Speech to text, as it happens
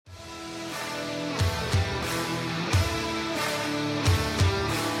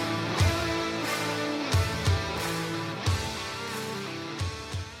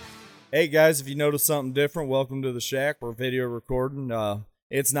Hey guys, if you notice something different, welcome to the shack. We're video recording.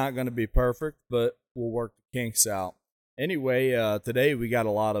 It's not going to be perfect, but we'll work the kinks out. Anyway, today we got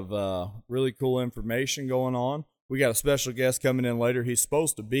a lot of really cool information going on. We got a special guest coming in later. He's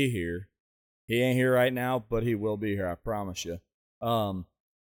supposed to be here. He ain't here right now, but he will be here. I promise you.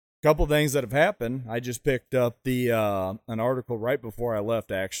 Couple things that have happened. I just picked up the an article right before I left,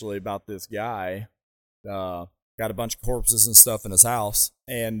 actually, about this guy. Got a bunch of corpses and stuff in his house,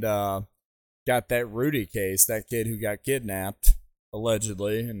 and got that Rudy case, that kid who got kidnapped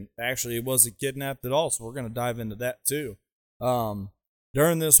allegedly, and actually he wasn't kidnapped at all. So we're gonna dive into that too.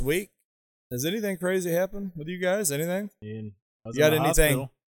 During this week, has anything crazy happened with you guys? Anything? I was You got in the anything?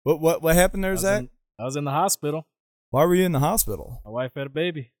 hospital. What happened there, Zach? I was in the hospital. Why were you in the hospital? My wife had a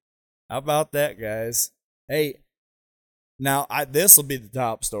baby. How about that, guys? Hey, now this will be the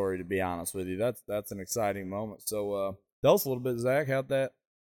top story, to be honest with you. That's an exciting moment. So tell us a little bit, Zach. How'd that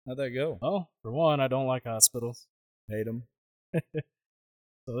go? Oh, for one, I don't like hospitals. Hate them.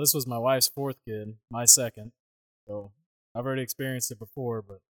 So this was my wife's fourth kid, my second. So I've already experienced it before,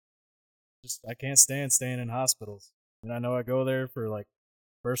 but I can't stand staying in hospitals. And I know I go there for like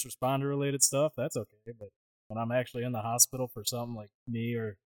first responder related stuff. That's okay, but when I'm actually in the hospital for something like me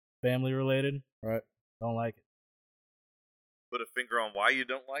or family related, Right. don't like it. Put a finger on why you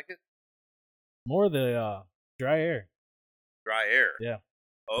don't like it? More the dry air. Dry air. Yeah.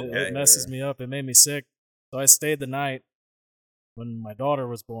 Okay. It messes me up. It made me sick. So I stayed the night when my daughter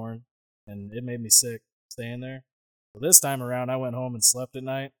was born, and it made me sick staying there. So this time around, I went home and slept at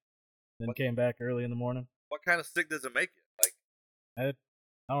night, then came back early in the morning. What kind of sick does it make you? Like,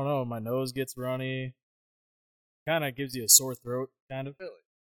 I don't know. My nose gets runny. Kind of gives you a sore throat, kind of. really?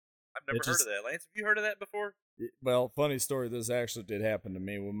 I've never heard of that. Lance, have you heard of that before? Well, funny story. This actually did happen to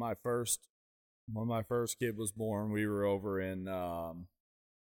me when my first kid was born. We were over in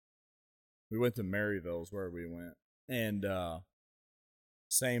we went to Maryville's where we went, and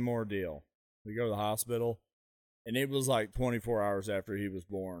same ordeal. We go to the hospital, and it was like 24 hours after he was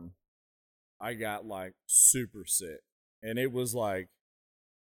born. I got like super sick, and it was like,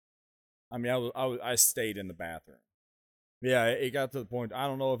 I mean, I stayed in the bathroom. Yeah, it got to the point. I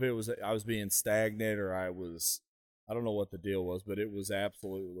don't know if it was I was being stagnant or I don't know what the deal was, but it was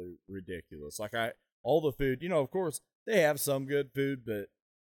absolutely ridiculous. Like all the food, of course they have some good food, but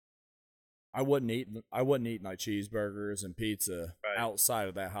I wasn't eating like cheeseburgers and pizza Right. outside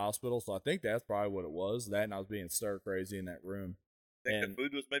of that hospital. So I think that's probably what it was. That, and I was being stir crazy in that room. Think And the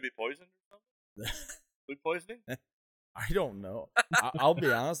food was maybe poisoned or something? Food poisoning? I don't know. I'll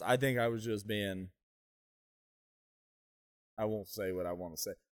be honest. I think I was just being. I won't say what I want to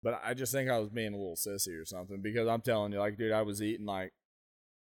say, but I just think I was being a little sissy or something, because I'm telling you, like, dude, I was eating like,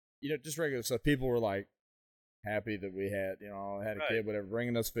 just regular stuff. People were like happy that we had a Right. kid, whatever,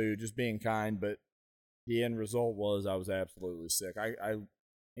 bringing us food, just being kind. But the end result was I was absolutely sick.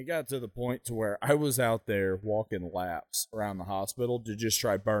 It got to the point to where I was out there walking laps around the hospital to just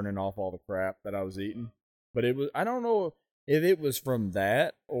try burning off all the crap that I was eating. But I don't know if it was from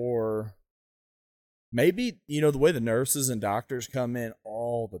that or maybe, the way the nurses and doctors come in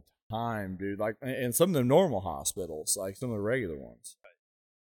all the time, dude, like in some of the normal hospitals, like some of the regular ones.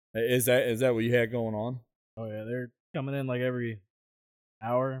 Is that what you had going on? Oh yeah, they're coming in like every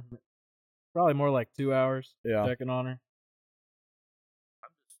hour, probably more like 2 hours. Yeah. Checking on her.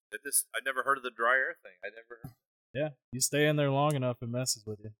 I never heard of the dry air thing. I never. Yeah, you stay in there long enough, it messes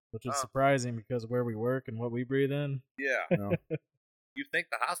with you, which is Oh. surprising because of where we work and what we breathe in. Yeah. No. You think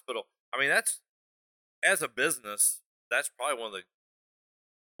the hospital? I mean, as a business, that's probably one of the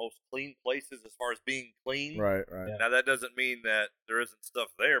most clean places as far as being clean. Right. Yeah. Now that doesn't mean that there isn't stuff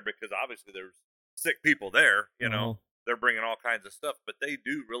there, because obviously there's sick people there. Uh-huh. They're bringing all kinds of stuff, but they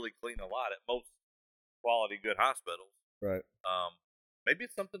do really clean a lot at most quality good hospitals. Right. Maybe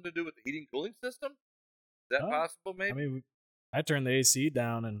it's something to do with the heating cooling system. Is that Oh, possible? Maybe. I mean, I turned the AC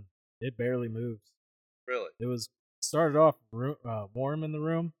down and it barely moves. Really? It was started off warm in the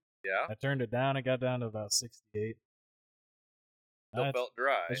room. Yeah. I turned it down. It got down to about 68. Still felt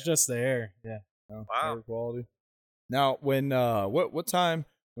dry. It's just the air. Yeah. No, Wow. air quality. Now, when what time?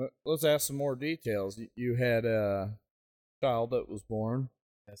 Let's ask some more details. You had a child that was born.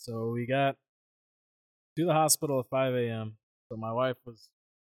 Yeah, so we got to the hospital at 5 a.m. So my wife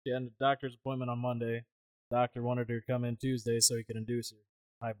she had a doctor's appointment on Monday. Doctor wanted her to come in Tuesday so he could induce her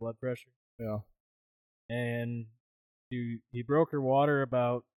high blood pressure. Yeah. And he broke her water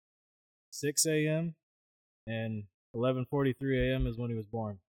about 6 a.m. and 11:43 a.m. is when he was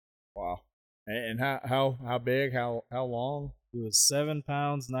born. Wow. And how big? How long? He was 7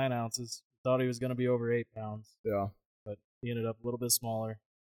 pounds 9 ounces. Thought he was going to be over 8 pounds, Yeah. but he ended up a little bit smaller.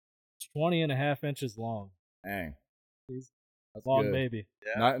 20 and a half inches long. Dang. He's That's long good. baby.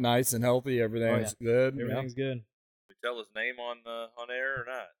 Yeah. Nice and healthy. Everything's good. yeah. Everything's good. We tell his name on air or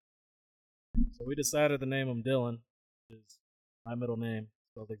not? So we decided to name him Dylan, which is my middle name,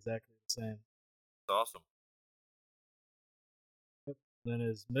 spelled exactly the same. It's awesome. Then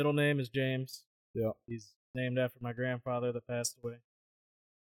his middle name is James. Yeah. He's named after my grandfather that passed away.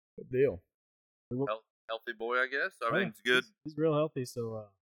 Good deal. Healthy boy, I guess. Oh, yeah. Everything's good. He's real healthy, so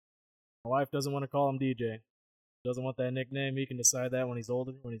my wife doesn't want to call him DJ. Doesn't want that nickname. He can decide that when he's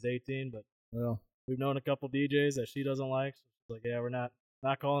older, when he's 18. But Well, we've known a couple DJs that she doesn't like. So she's like, yeah, we're not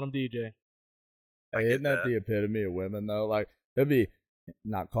calling him DJ. I hey, get isn't that that. the epitome of women though? Like it'd be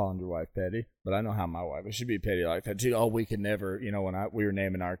not calling your wife petty, but I know how my wife. It should be petty like that. Dude, we could never. When we were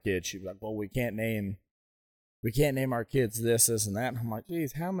naming our kids, she'd be like, "Well, we can't name our kids this, and that." And I'm like,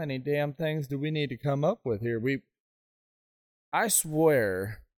 "Geez, how many damn things do we need to come up with here?" I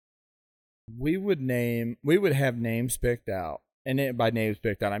swear, we would have names picked out, and by names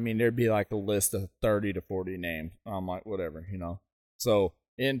picked out, I mean there'd be like a list of 30 to 40 names. I'm like, whatever, So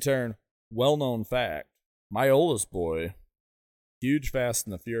in turn, well-known fact, my oldest boy, huge Fast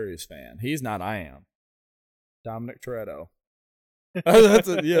and the Furious fan. He's not. I am. Dominic Toretto. That's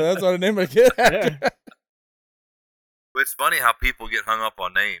what I named my kid after. Yeah. It's funny how people get hung up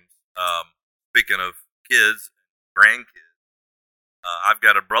on names. Speaking of kids, grandkids, I've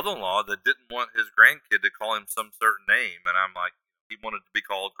got a brother-in-law that didn't want his grandkid to call him some certain name, and I'm like, he wanted to be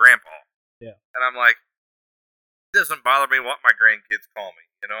called Grandpa. Yeah. And I'm like, it doesn't bother me what my grandkids call me.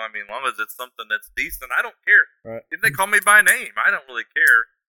 I mean, as long as it's something that's decent, I don't care. Right. If they call me by name, I don't really care.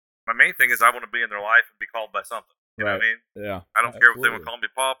 My main thing is I want to be in their life and be called by something. You know what I mean? Yeah. I don't care if they want to call me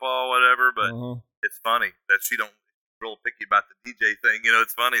Papa or whatever, but it's funny that she don't real picky about the DJ thing.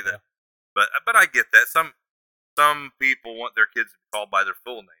 It's funny that, but I get that. Some people want their kids to be called by their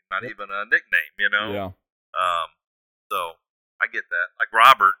full name, not even a nickname. Yeah. So I get that. Like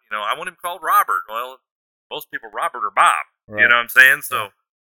Robert, I want him called Robert. Well, most people Robert or Bob. Right. You know what I'm saying? So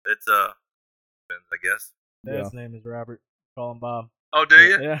it's depends, I guess. Dad's name is Robert. Call him Bob. Oh, do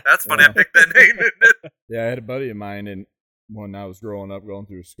you? Yeah. That's funny. I picked that name. Isn't it? Yeah, I had a buddy of mine, and when I was growing up, going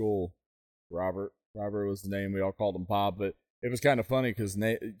through school, Robert was the name. We all called him Bob, but it was kind of funny because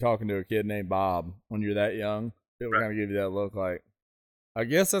talking to a kid named Bob when you're that young, it would kind of give you that look like, I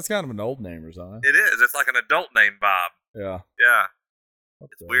guess that's kind of an old name or something. It is. It's like an adult name, Bob. Yeah. Yeah.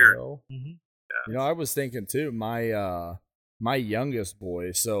 It's weird. Mm-hmm. Yeah. I was thinking too, my youngest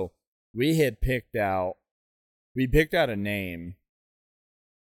boy, so we picked out a name,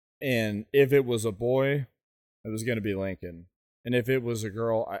 and if it was a boy, it was going to be Lincoln, and if it was a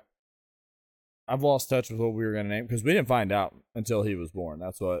girl, I've lost touch with what we were going to name because we didn't find out until he was born.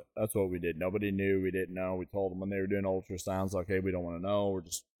 That's what we did. Nobody knew. We didn't know. We told them when they were doing ultrasounds, like, hey, we don't want to know. We're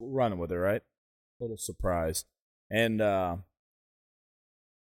just running with it, right? Little surprise, and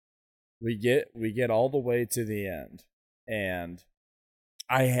we get all the way to the end, and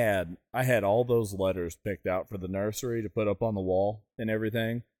I had all those letters picked out for the nursery to put up on the wall and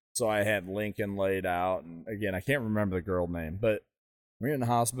everything. So I had Lincoln laid out, and again, I can't remember the girl name, but we're in the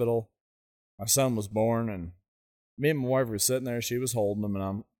hospital. My son was born, and me and my wife were sitting there. She was holding him,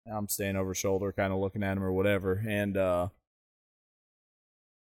 and I'm standing over her shoulder, kind of looking at him or whatever. And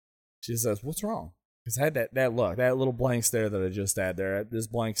she says, "What's wrong?" Because I had that look, that little blank stare that I just had there. This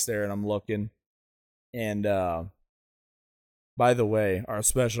blank stare, and I'm looking. And by the way, our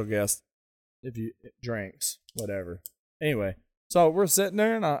special guest, if you drinks, whatever. Anyway, so we're sitting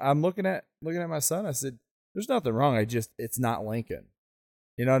there, and I'm looking at my son. I said, "There's nothing wrong. It's not Lincoln."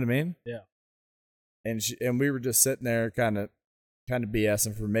 You know what I mean? Yeah. And we were just sitting there, kind of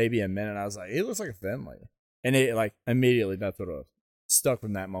BSing for maybe a minute. I was like, "He looks like a Finley," and it like immediately that's what it was. Stuck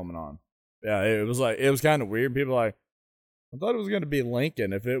from that moment on. Yeah, it was kind of weird. People were like, I thought it was going to be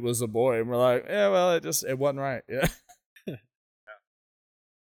Lincoln if it was a boy, and we're like, yeah, well, it wasn't right. Yeah.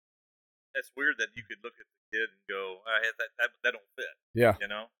 That's weird that you could look at the kid and go, that don't fit. Yeah.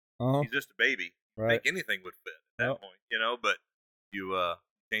 He's just a baby. Right. I think anything would fit at that point, but you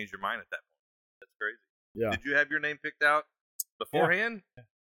change your mind at that point. That's crazy. Yeah. Did you have your name picked out beforehand?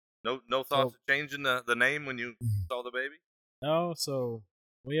 Yeah. No thoughts of changing the name when you saw the baby? No, so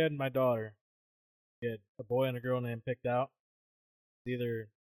we had my daughter. We had a boy and a girl name picked out. Either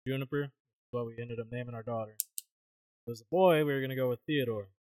Juniper, what we ended up naming our daughter. If it was a boy, we were going to go with Theodore.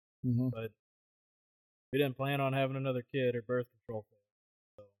 Mm-hmm. But we didn't plan on having another kid or birth control.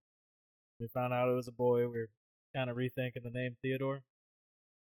 So we found out it was a boy. We were kind of rethinking the name Theodore.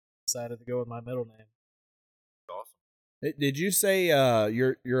 Decided to go with my middle name. Awesome. Did you say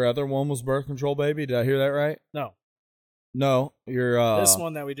your other one was birth control baby? Did I hear that right? No. No, you're This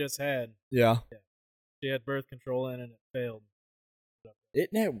one that we just had, Yeah. she had birth control in and it failed.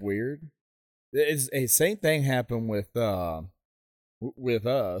 Isn't that weird? It's a same thing happened with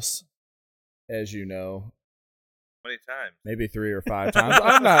us, as you know, How many times? maybe 3 or 5 times.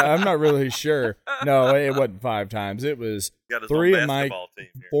 I'm not really sure. No, it wasn't 5 times. It was Got his 3 own of my basketball team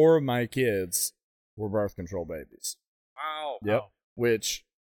here. 4 of my kids were birth control babies. Wow. Yep. Wow. Which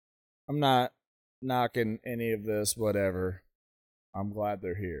I'm not knocking any of this, whatever. I'm glad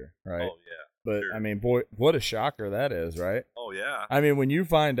they're here, right? Oh yeah. But sure. I mean, boy, what a shocker that is, right? Oh yeah. I mean, when you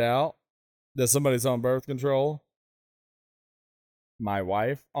find out that somebody's on birth control, my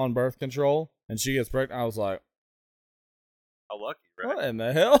wife on birth control, and she gets pregnant, I was like, How lucky, right? what in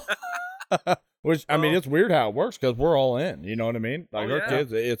the hell? Which, I mean, Well- it's weird how it works because we're all in. You know what I mean? Like, Oh, our yeah.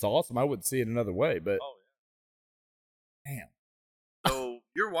 kids, it's awesome. I wouldn't see it another way, but Oh damn. yeah. So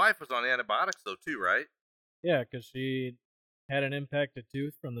your wife was on antibiotics though too, right? Yeah, because she had an impacted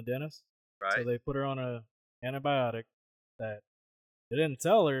tooth from the dentist. Right. So they put her on a antibiotic that they didn't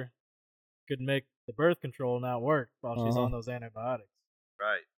tell her could make the birth control not work while she's Uh-huh. on those antibiotics.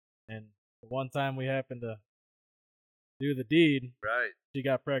 right. And the one time we happened to do the deed, Right. she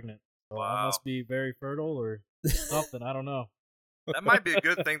got pregnant. So I Wow. must be very fertile or something. I don't know. That might be a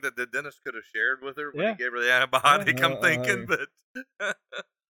good thing that the dentist could have shared with her when Yeah. he gave her the antibiotic. Yeah. I'm thinking, but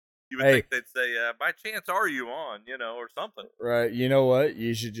you would Hey. think they'd say, "By chance, are you on?" Or something. Right. You know what?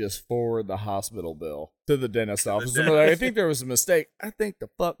 You should just forward the hospital bill to the dentist the office. dentist. I think there was a mistake. I think the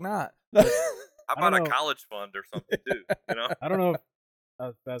fuck not. How I about don't a know. college fund or something too? I don't know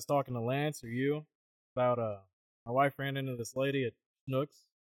if I was talking to Lance or you about my wife ran into this lady at Schnucks,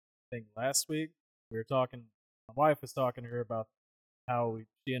 I think last week. We were talking, my wife was talking to her about how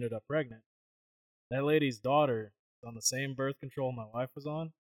she ended up pregnant. That lady's daughter was on the same birth control my wife was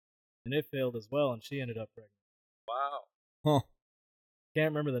on, and it failed as well, and she ended up pregnant. Wow. Huh.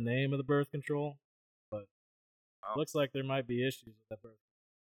 Can't remember the name of the birth control, but Wow. looks like there might be issues with that birth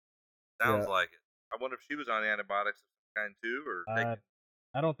Sounds Yeah. like it. I wonder if she was on antibiotics of some kind too, or control. taking.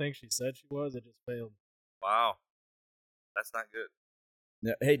 I don't think she said she was, it just failed. Wow. That's not good.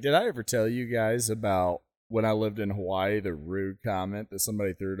 Now, hey, did I ever tell you guys about when I lived in Hawaii, the rude comment that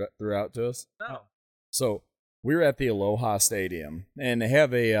somebody threw out to us? No. So we were at the Aloha Stadium, and they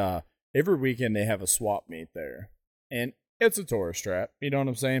have every weekend they have a swap meet there, and it's a tourist trap. You know what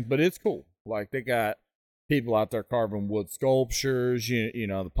I'm saying? But it's cool. Like, they got people out there carving wood sculptures. You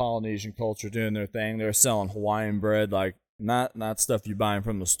know, the Polynesian culture doing their thing. They're selling Hawaiian bread, like not stuff you buying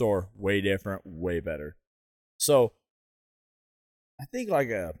from the store. Way different, way better. So I think like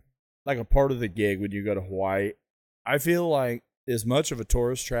a part of the gig when you go to Hawaii, I feel like as much of a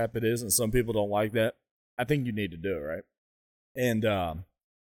tourist trap it is, and some people don't like that, I think you need to do it, right? And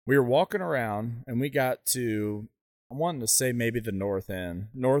we were walking around, and we got to, I wanted to say maybe the north end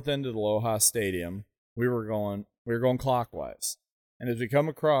of the Aloha Stadium. We were going clockwise, and as we come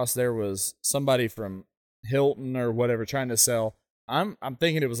across, there was somebody from Hilton or whatever trying to sell. I'm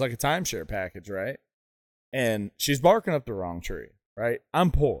thinking it was like a timeshare package, right? And she's barking up the wrong tree, right? I'm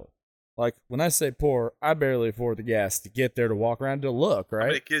poor. Like, when I say poor, I barely afford the gas to get there to walk around to look, How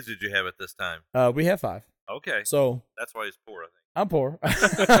many right? kids did you have at this time? We have 5. Okay. So That's why he's poor, I think. I'm poor.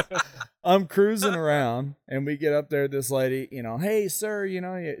 I'm cruising around, and we get up there. This lady, hey, sir,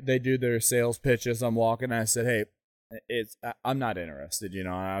 they do their sales pitches. I'm walking. And I said, hey, I'm not interested. And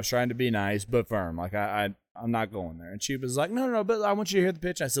I was trying to be nice but firm. Like, I'm not going there. And she was like, no, but I want you to hear the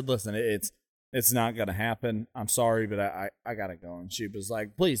pitch. I said, listen, it's not gonna happen. I'm sorry, but I gotta go. And she was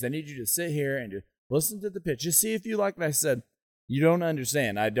like, please, I need you to sit here and just listen to the pitch. Just see if you like it. I said, you don't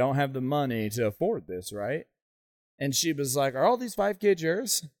understand. I don't have the money to afford this, right? And she was like, are all these 5 kids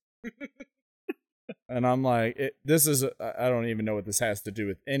yours? And I'm like, I don't even know what this has to do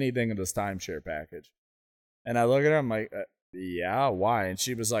with anything in this timeshare package. And I look at her, I'm like, yeah, why? And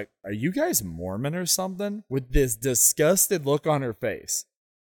she was like, are you guys Mormon or something? With this disgusted look on her face.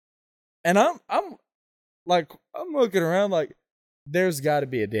 And I'm looking around like, there's got to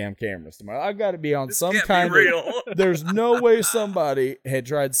be a damn camera somewhere. I've got to be on This some can't kind be of. real. There's no way somebody had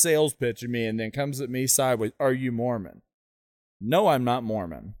tried sales pitching me and then comes at me sideways. Are you Mormon? No, I'm not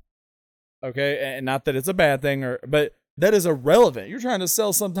Mormon. Okay, and not that it's a bad thing, but that is irrelevant. You're trying to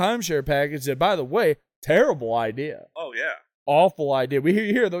sell some timeshare package that, by the way, terrible idea. Oh yeah. Awful idea. We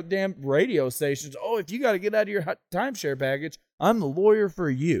hear the damn radio stations. Oh, if you got to get out of your timeshare package, I'm the lawyer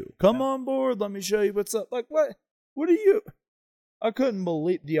for you. Come on board. Let me show you what's up. Like, what? What are you? I couldn't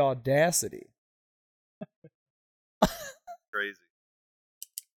believe the audacity. Crazy.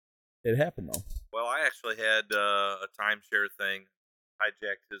 It happened, though. Well, I actually had a timeshare thing.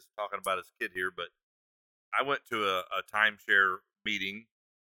 Hijacked his talking about his kid here, but I went to a timeshare meeting,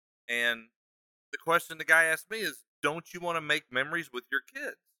 and the question the guy asked me is, "Don't you want to make memories with your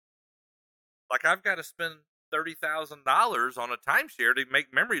kids?" Like I've got to spend $30,000 on a timeshare to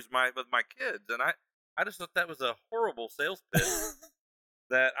make memories with my kids, and I just thought that was a horrible sales pitch.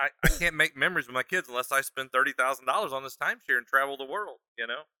 That I can't make memories with my kids unless I spend $30,000 on this timeshare and travel the world, you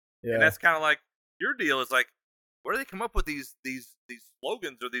know. Yeah. And that's kind of like your deal. Is like, where do they come up with these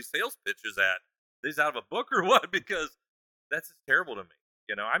slogans or these sales pitches at? These out of a book or what? Because that's just terrible to me.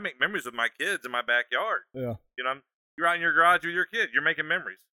 You know, I make memories with my kids in my backyard. Yeah. You know, you're out in your garage with your kid. You're making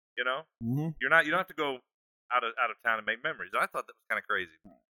memories. You know, Mm-hmm. you don't have to go out of town to make memories. I thought that was kind of crazy.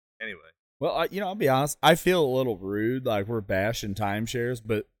 Anyway. Well, I'll be honest. I feel a little rude, like we're bashing timeshares,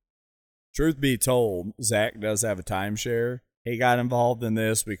 but truth be told, Zach does have a timeshare. He got involved in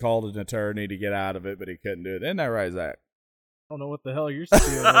this. We called an attorney to get out of it, but he couldn't do it. Isn't that right, Zach? I don't know what the hell you're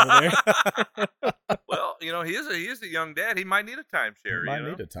stealing over there. Well, you know, he is a young dad. He might need a timeshare. He might you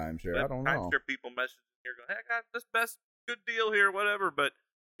know? need a timeshare. But I don't know. Timeshare people messaging here going, "Hey, I got this best good deal here, whatever." But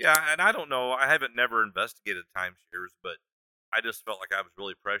yeah, and I don't know. I haven't never investigated timeshares, but I just felt like I was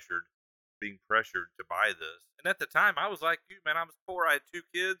really being pressured to buy this. And at the time, I was like you, man. I was poor. I had 2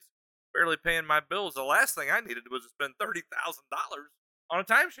 kids, barely paying my bills. The last thing I needed was to spend $30,000 on a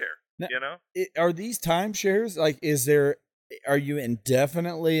timeshare. Now, you know, Are these timeshares like? Are you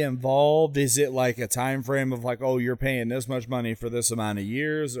indefinitely involved? Is it like a time frame of like, oh, you're paying this much money for this amount of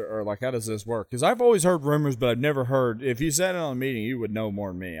years, or like how does this work? Because I've always heard rumors, but I've never heard. If you sat in on a meeting, you would know more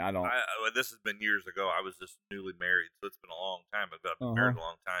than me. I don't. This has been years ago. I was just newly married, so it's been a long time. I've been married a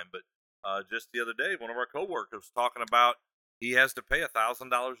long time, but just the other day, one of our coworkers was talking about he has to pay $1,000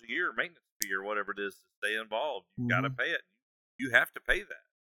 a year maintenance fee or whatever it is to stay involved. You've got to pay it. You have to pay that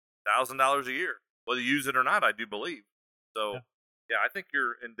 $1,000 a year, whether you use it or not. I do believe. So, yeah, I think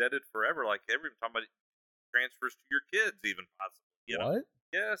you're indebted forever. Like every time somebody transfers to your kids, even possibly. You know? What?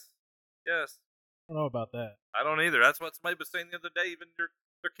 Yes. I don't know about that. I don't either. That's what somebody was saying the other day. Even their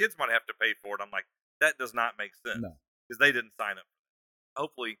kids might have to pay for it. I'm like, that does not make sense. No. Because they didn't sign up.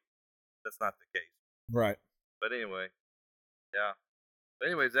 Hopefully, that's not the case. Right. But anyway, yeah. But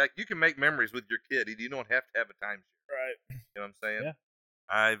anyway, Zach, you can make memories with your kid. You don't have to have a timeshare. Right. You know what I'm saying? Yeah.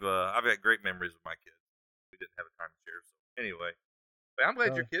 I've got great memories with my kids. We didn't have a timeshare, so anyway. But I'm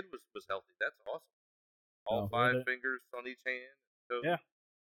glad your kid was healthy. That's awesome. All 5 fingers on each hand. So, yeah.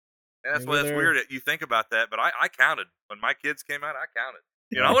 And that's why that's weird that you think about that, but I counted. When my kids came out, I counted.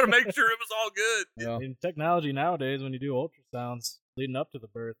 You know, I want to make sure it was all good. Yeah. In technology nowadays, when you do ultrasounds leading up to the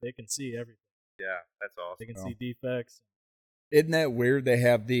birth, they can see everything. Yeah, that's awesome. They can see defects. Isn't that weird? They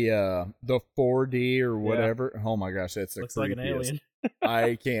have the 4D or whatever. Yeah. Oh my gosh, that's the looks like an alien.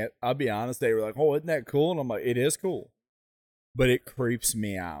 I can't. I'll be honest. They were like, "Oh, isn't that cool?" And I'm like, "It is cool," but it creeps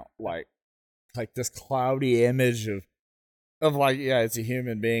me out. Like this cloudy image of like, yeah, it's a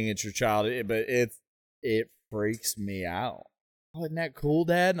human being, it's your child, but it freaks me out. Oh, isn't that cool,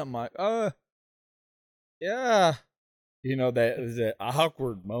 Dad? And I'm like, yeah. You know, that is an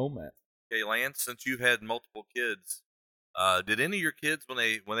awkward moment. Okay, Lance, since you've had multiple kids, did any of your kids when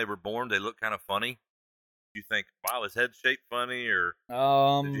they were born, they look kind of funny? You think, wow, his head shaped funny, or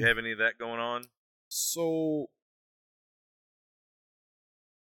did you have any of that going on? So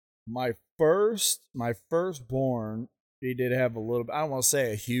my firstborn, he did have a little bit, I don't want to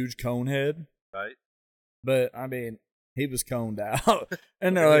say a huge cone head. Right. But I mean, he was coned out.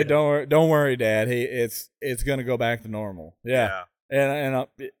 And they're like, don't worry, Dad. It's gonna go back to normal. Yeah. And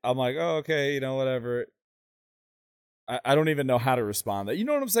I'm like, oh, okay, you know, whatever. I don't even know how to respond to that. You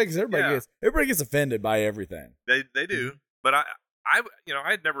know what I'm saying? Because everybody gets offended by everything. They do. But I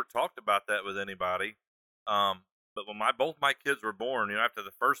had never talked about that with anybody. But when both my kids were born, you know, after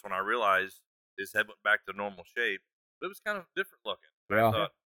the first one, I realized his head went back to normal shape. But it was kind of different looking. Yeah. I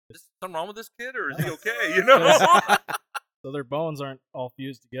thought, is something wrong with this kid, or is he okay? You know. So their bones aren't all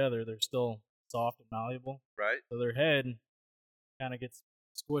fused together; they're still soft and malleable. Right. So their head kind of gets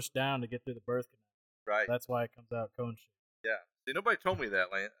squished down to get through the birth canal. Right. That's why it comes out cone shaped. Yeah. See, nobody told me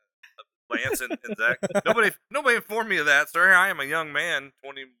that, Lance and Zach. Nobody informed me of that. So here I am, a young man,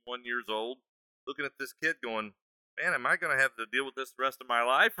 21 years old, looking at this kid going, man, am I going to have to deal with this the rest of my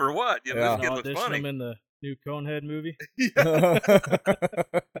life or what? You know, this kid looks funny. Him in the new Conehead movie.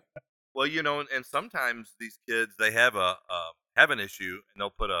 Well, you know, and sometimes these kids, they have an issue, and they'll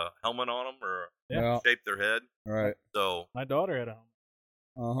put a helmet on them or shape their head. Right. So my daughter had a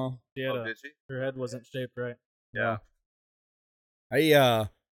helmet. She had did she? Her head wasn't shaped right. Yeah. Hey,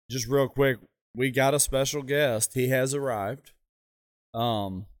 just real quick, we got a special guest. He has arrived.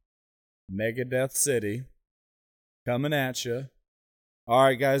 Megadeth City, coming at you. All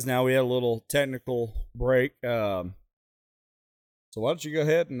right, guys. Now we had a little technical break. So why don't you go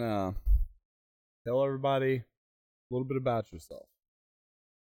ahead and tell everybody a little bit about yourself?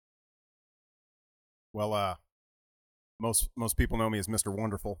 Well, most people know me as Mr.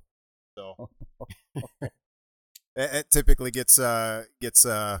 Wonderful, so it typically gets a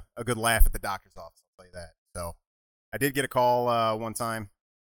good laugh at the doctor's office. I'll tell you that. So I did get a call one time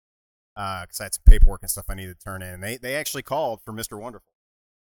because I had some paperwork and stuff I needed to turn in. They actually called for Mr. Wonderful.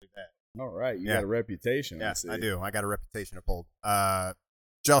 All right, you Yeah. got a reputation. Yes, see. I do. I got a reputation to uphold.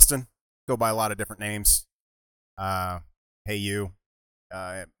 Justin, go by a lot of different names. Hey, you.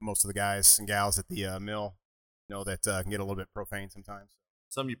 Most of the guys and gals at the mill know that can get a little bit profane sometimes.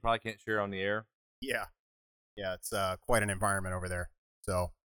 Some you probably can't share on the air. Yeah, it's quite an environment over there.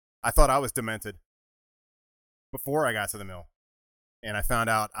 So I thought I was demented before I got to the mill, and I found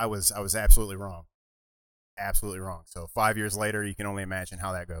out I was absolutely wrong. Absolutely wrong. So 5 years later, you can only imagine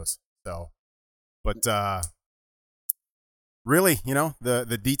how that goes. So, but really,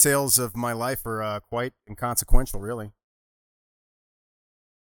 the details of my life are quite inconsequential, really.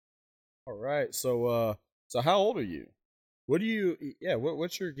 All right. So how old are you? What do you? Yeah.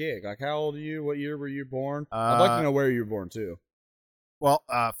 What's your gig? Like, how old are you? What year were you born? I'd like to know where you were born too. Well,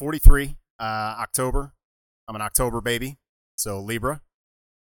 43, October. I'm an October baby, so Libra.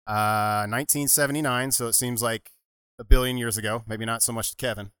 1979, so it seems like a billion years ago. Maybe not so much to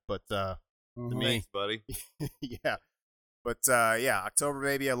Kevin, but to me. Thanks, buddy. Yeah. But yeah, October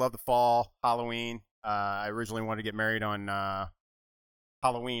baby. I love the fall, Halloween. I originally wanted to get married on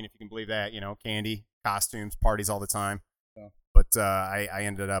Halloween, if you can believe that. Candy, costumes, parties all the time. Yeah. But I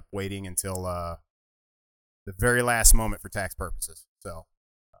ended up waiting until the very last moment for tax purposes. So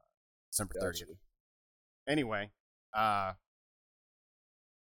December 30th. Anyway,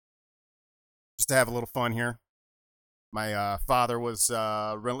 just to have a little fun here. My father was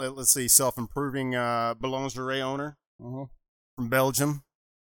relentlessly self-improving boulangerie owner from Belgium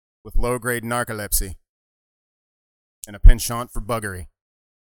with low-grade narcolepsy and a penchant for buggery.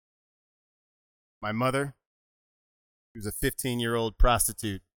 My mother, she was a 15-year-old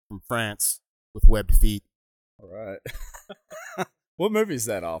prostitute from France with webbed feet. All right. What movie is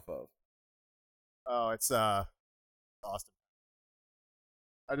that off of? Oh, it's Austin.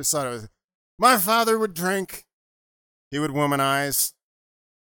 I just thought it was. My father would drink. He would womanize.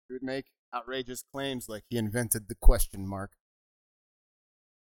 He would make outrageous claims like he invented the question mark.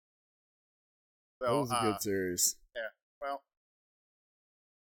 That So, was a good series. Yeah. Well,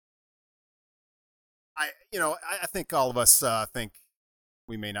 I think all of us think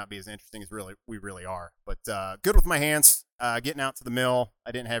we may not be as interesting as we really are. But good with my hands. Getting out to the mill.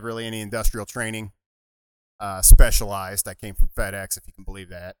 I didn't have really any industrial training. Specialized. I came from FedEx, if you can believe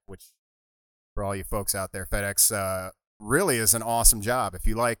that, which for all you folks out there, FedEx really is an awesome job. If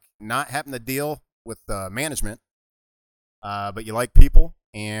you like not having to deal with management, but you like people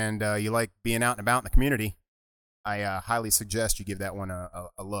and you like being out and about in the community, I highly suggest you give that one a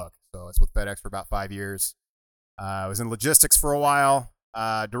look. So it's with FedEx for about 5 years. I was in logistics for a while,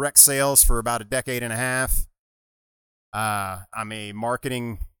 direct sales for about a decade and a half. I'm a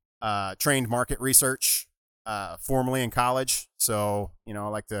trained market research, formerly in college. So, I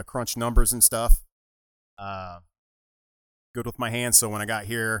like to crunch numbers and stuff. Good with my hands. So when I got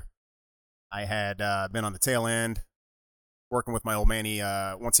here, I had been on the tail end working with my old man.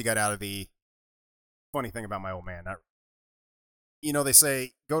 Once he got out of the funny thing about my old man, they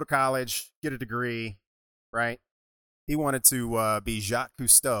say go to college, get a degree, right? He wanted to be Jacques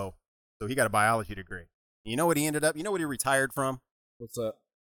Cousteau, so he got a biology degree. You know what he ended up? You know what he retired from? What's up?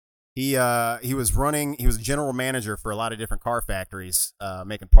 He was a general manager for a lot of different car factories,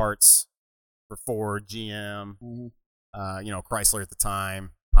 making parts for Ford, GM, Chrysler at the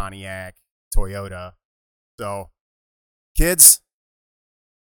time, Pontiac, Toyota. So, kids,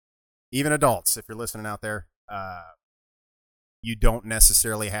 even adults, if you're listening out there, you don't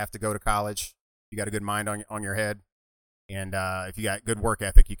necessarily have to go to college. You got a good mind on your head, and if you got good work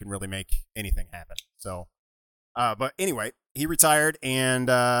ethic, you can really make anything happen. So, but anyway, he retired, and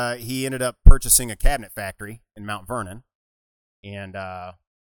he ended up purchasing a cabinet factory in Mount Vernon, and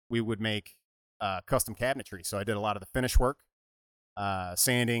we would make custom cabinetry. So I did a lot of the finish work,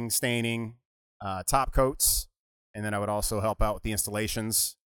 sanding, staining, top coats, and then I would also help out with the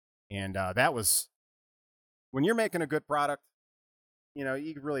installations. And that was, when you're making a good product, you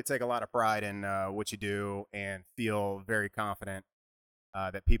can really take a lot of pride in what you do and feel very confident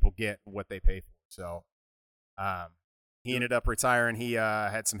that people get what they pay for. So he ended up retiring. He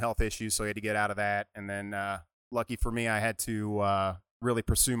had some health issues, so he had to get out of that. And then lucky for me, I had to really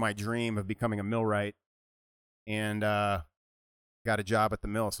pursue my dream of becoming a millwright. And got a job at the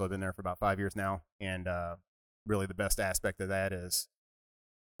mill, so I've been there for about 5 years now. And really, the best aspect of that is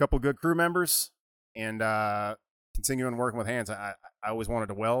a couple good crew members and continuing working with hands. I always wanted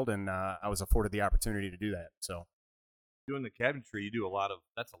to weld, and I was afforded the opportunity to do that. So Doing the cabinetry, you do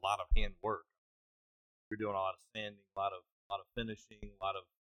that's a lot of hand work. You're doing a lot of sanding, a lot of finishing, a lot of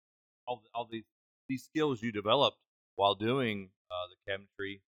all these skills you developed while doing the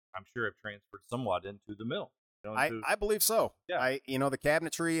cabinetry. I'm sure have transferred somewhat into the mill. I believe so. Yeah. The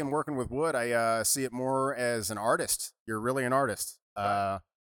cabinetry and working with wood, I see it more as an artist. You're really an artist. Right.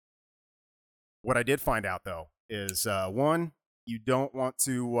 What I did find out though is one, you don't want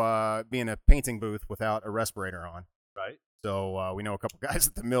to be in a painting booth without a respirator on. Right. So we know a couple guys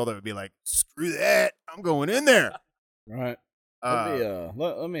at the mill that would be like, "Screw that, I'm going in there." Right.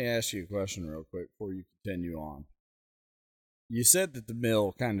 Let me ask you a question real quick before you continue on. You said that the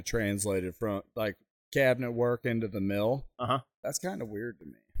mill kind of translated from like cabinet work into the mill. That's kind of weird to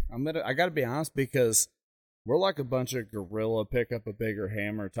me. I got to be honest, because we're like a bunch of gorilla pick up a bigger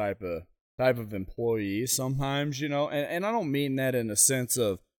hammer type of employees sometimes, and I don't mean that in a sense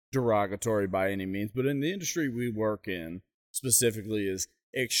of derogatory by any means, but in the industry we work in specifically is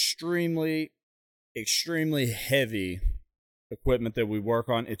extremely heavy equipment that we work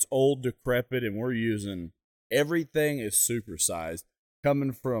on. It's old, decrepit, and we're using everything is supersized.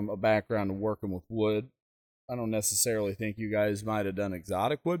 Coming from a background of working with wood, I don't necessarily think you guys might have done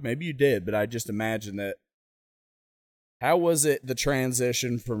exotic wood. Maybe you did, but I just imagine that. How was it the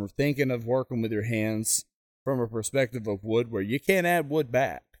transition from thinking of working with your hands from a perspective of wood, where you can't add wood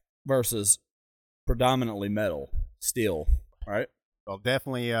back, versus predominantly metal, steel, right? Well,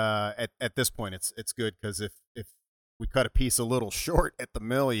 definitely at this point it's good, because if we cut a piece a little short at the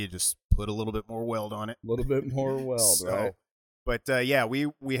mill, you just put a little bit more weld on it. A little bit more weld, right? But we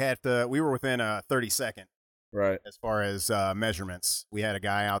were within a 30-second, right, as far as measurements. We had a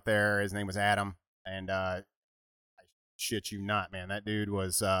guy out there. His name was Adam, and I shit you not, man, that dude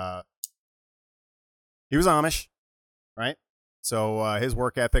was he was Amish, right? So his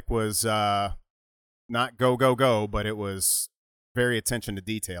work ethic was not go, but it was very attention to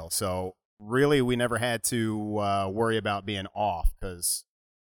detail. So really, we never had to worry about being off, because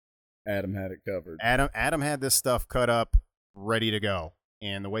Adam had it covered. Adam had this stuff cut up, ready to go.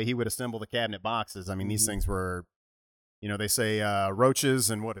 And the way he would assemble the cabinet boxes, I mean, these things were, they say roaches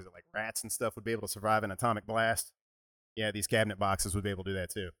and what is it, like rats and stuff would be able to survive an atomic blast. Yeah, these cabinet boxes would be able to do that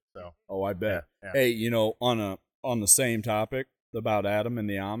too. So, oh, I bet. Yeah. Hey, on the same topic about Adam and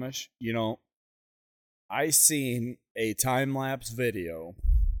the Amish, I seen a time lapse video.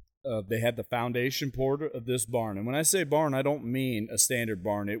 They had the foundation poured of this barn, and when I say barn, I don't mean a standard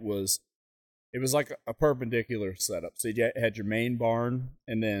barn. It was like a perpendicular setup. So you had your main barn,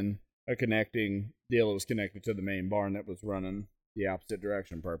 and then a connecting deal that was connected to the main barn that was running the opposite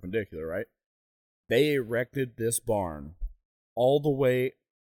direction, perpendicular, right? They erected this barn all the way,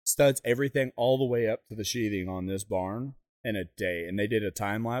 studs, everything all the way up to the sheathing on this barn in a day, and they did a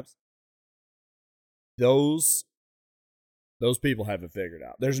time lapse. Those people have it figured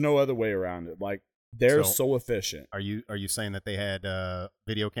out. There's no other way around it. Like, they're so efficient. Are you saying that they had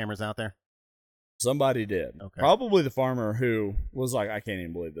video cameras out there? Somebody did. Okay. Probably the farmer who was like, I can't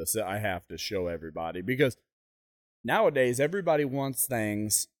even believe this. I have to show everybody. Because nowadays, everybody wants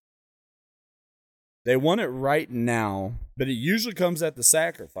things. They want it right now, but it usually comes at the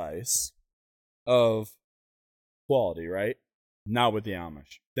sacrifice of quality, right? Not with the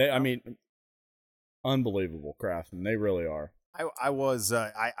Amish. I mean, unbelievable craftsmen. They really are. I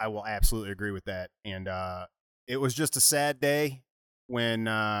will absolutely agree with that. And it was just a sad day when,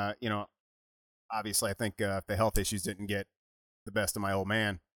 obviously I think if the health issues didn't get the best of my old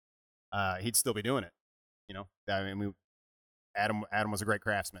man, he'd still be doing it. I mean, Adam was a great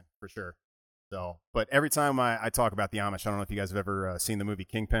craftsman for sure. So, but every time I talk about the Amish, I don't know if you guys have ever seen the movie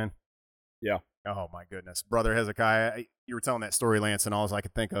Kingpin. Yeah. Oh my goodness, Brother Hezekiah. You were telling that story, Lance, and all I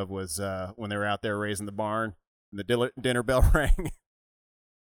could think of was when they were out there raising the barn and the dinner bell rang,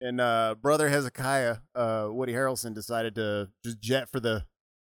 and Brother Hezekiah, Woody Harrelson, decided to just jet for the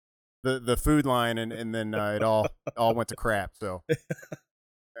food line, and then it all went to crap. So,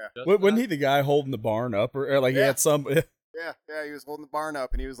 yeah. Wasn't he the guy holding the barn up, or like he had some? Yeah, he was holding the barn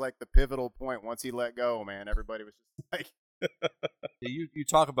up, and he was like the pivotal point. Once he let go, man, everybody was just like. You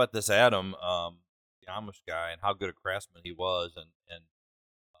talk about this Adam, the Amish guy, and how good a craftsman he was, and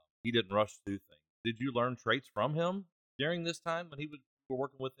he didn't rush through things. Did you learn traits from him during this time when you were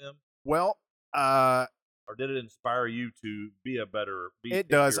working with him? Well, or did it inspire you to be a better? It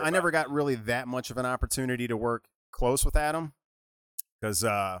does. I never got really that much of an opportunity to work close with Adam, because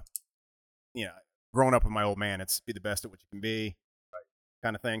growing up with my old man, it's be the best at what you can be.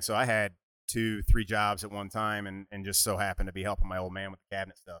 kind of thing. So I had 2-3 jobs at one time, and just so happened to be helping my old man with the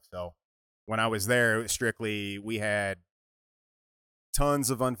cabinet stuff. So when I was there, it was strictly, we had tons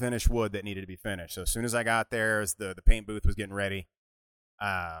of unfinished wood that needed to be finished. So as soon as I got there, as the paint booth was getting ready,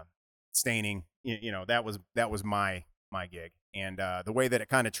 staining, that was my gig. And the way that it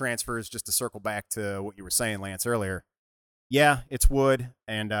kind of transfers, just to circle back to what you were saying, Lance, earlier, yeah, it's wood.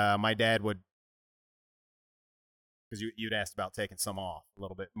 And my dad would, because you'd asked about taking some off a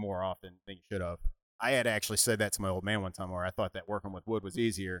little bit more often than you should have. I had actually said that to my old man one time, where I thought that working with wood was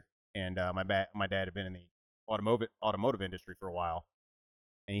easier. And my dad had been in the automotive industry for a while,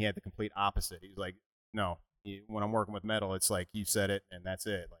 and he had the complete opposite. He was like, no, when I'm working with metal, it's like, you said it and that's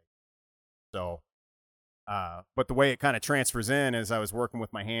it. Like, so, but the way it kind of transfers in is I was working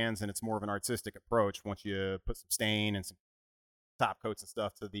with my hands, and it's more of an artistic approach. Once you put some stain and some top coats and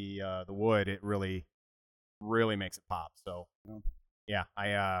stuff to the wood, it really makes it pop. So yeah,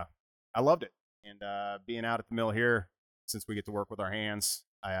 I loved it. And being out at the mill here, since we get to work with our hands,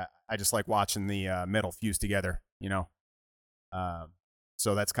 I just like watching the metal fuse together,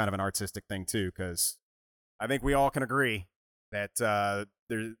 so that's kind of an artistic thing too, because I think we all can agree that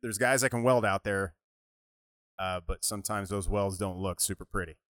there's guys that can weld out there, but sometimes those welds don't look super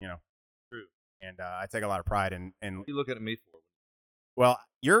pretty, True. And I take a lot of pride in. What are you looking at me for? Well,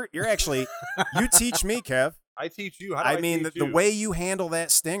 you're actually, you teach me, Kev. I teach you. How do I mean, teach the you? way you handle that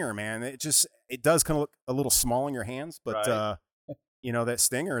stinger, man, it does kind of look a little small in your hands, but Right. that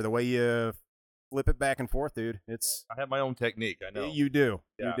stinger, the way you flip it back and forth, dude, it's. I have my own technique. I know. You do.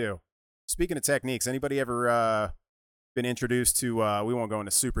 Yeah. You do. Speaking of techniques, anybody ever been introduced to, we won't go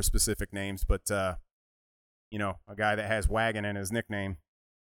into super specific names, but, a guy that has wagon in his nickname.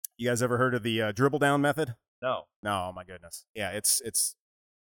 You guys ever heard of the dribble down method? No. No, oh my goodness. Yeah, it's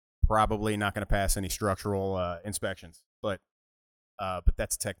probably not going to pass any structural inspections, but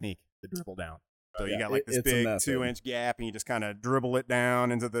that's a technique, the dribble down. So you got like this big 2-inch gap, and you just kind of dribble it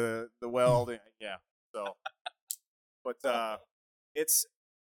down into the weld. Yeah. So, but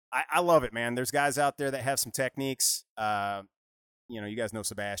I love it, man. There's guys out there that have some techniques. You guys know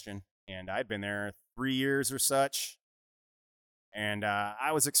Sebastian, and I'd been there 3 years or such, and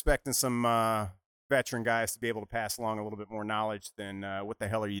I was expecting some veteran guys to be able to pass along a little bit more knowledge than what the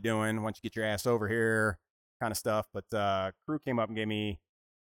hell are you doing once you get your ass over here kind of stuff. But crew came up and gave me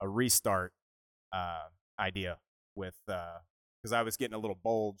a restart idea with because I was getting a little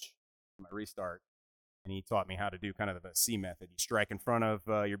bulge in my restart, and he taught me how to do kind of the C method. You strike in front of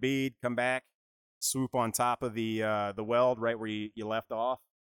your bead, come back, swoop on top of the weld right where you left off,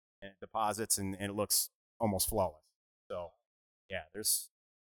 and it deposits, and it looks almost flawless. So yeah,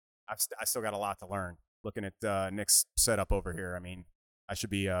 I still got a lot to learn. Looking at Nick's setup over here, I mean, I should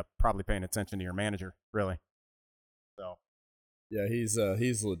be probably paying attention to your manager, really. So yeah, he's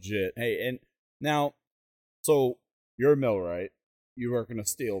legit. Hey, and now, so you're a millwright. You work in a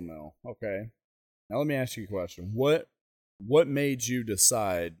steel mill, okay? Now let me ask you a question. What made you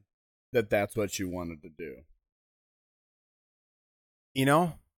decide that that's what you wanted to do?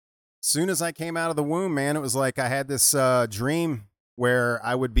 Soon as I came out of the womb, man, it was like I had this dream where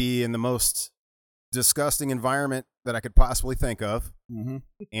I would be in the most disgusting environment that I could possibly think of. Mm-hmm.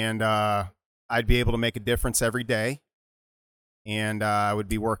 And I'd be able to make a difference every day. And I would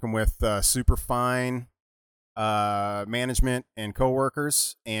be working with super fine management and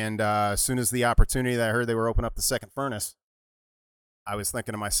coworkers. And as soon as the opportunity that I heard they were opening up the second furnace, I was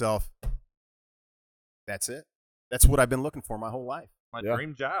thinking to myself, that's it. That's what I've been looking for my whole life. My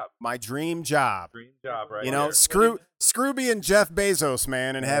dream job. My dream job. Dream job, right? Screw being Jeff Bezos,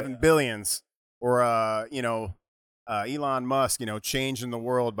 man, and having billions, or Elon Musk, changing the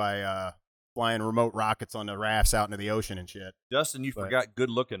world by flying remote rockets on the rafts out into the ocean and shit. Justin, you forgot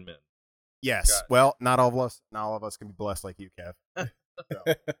good-looking men. Yes. Well, not all of us can be blessed like you, Kev. So,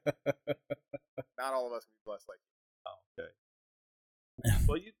 not all of us can be blessed like you. Oh, okay.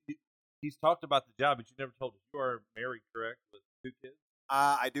 Well, he's talked about the job, but you never told us you are married, correct, with 2 kids?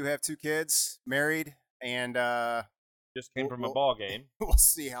 I do have 2 kids, married, and just came from a ball game. We'll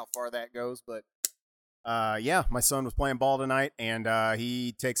see how far that goes, but yeah, my son was playing ball tonight, and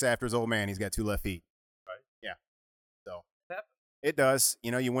he takes after his old man. He's got 2 left feet. Right. Yeah. So it does.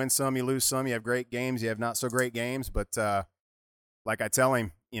 You win some, you lose some. You have great games, you have not so great games, but like I tell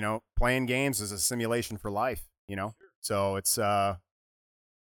him, playing games is a simulation for life. Sure. So it's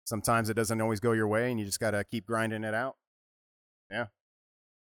sometimes it doesn't always go your way, and you just got to keep grinding it out. Yeah.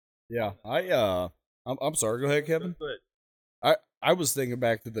 Yeah, I'm sorry. Go ahead, Kevin. Good. I was thinking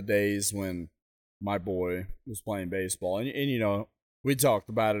back to the days when my boy was playing baseball, and we talked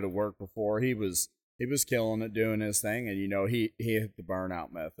about it at work before. He was he was killing it, doing his thing, and he hit the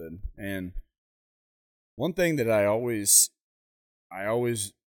burnout method. And one thing that I always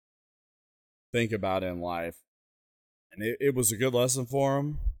think about in life, and it was a good lesson for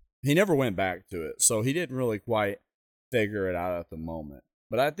him. He never went back to it, so he didn't really quite figure it out at the moment.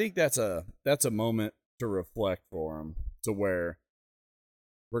 But I think that's a moment to reflect for him, to where,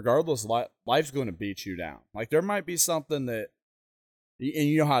 regardless, life's going to beat you down. Like, there might be something that, and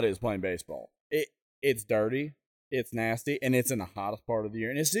you know how it is playing baseball. It's dirty, it's nasty, and it's in the hottest part of the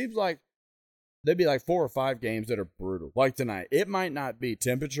year. And it seems like there'd be like 4 or 5 games that are brutal. Like tonight, it might not be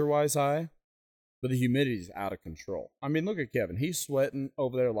temperature-wise high, but the humidity's out of control. I mean, look at Kevin. He's sweating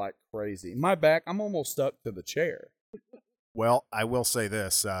over there like crazy. My back, I'm almost stuck to the chair. Well, I will say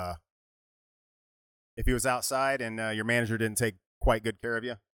this. If he was outside and your manager didn't take quite good care of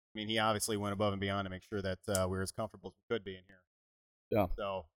you, I mean, he obviously went above and beyond to make sure that we were as comfortable as we could be in here. Yeah.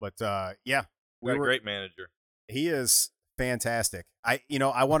 So, but yeah. We're a great manager. He is fantastic. I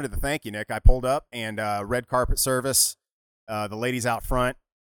wanted to thank you, Nick. I pulled up and red carpet service. The ladies out front,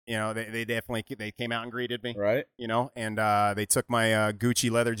 they definitely came out and greeted me, right? And they took my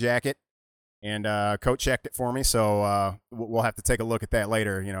Gucci leather jacket and coat checked it for me. So we'll have to take a look at that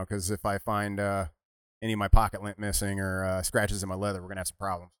later, because if I find any of my pocket lint missing or scratches in my leather, we're gonna have some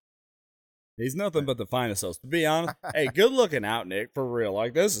problems. He's nothing but the finest host. To be honest, hey, good looking out, Nick, for real.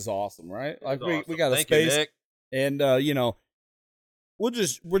 Like, this is awesome, right? Like, Awesome. we got a Thank space, you, Nick. and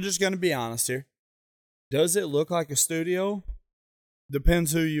we're just gonna be honest here. Does it look like a studio?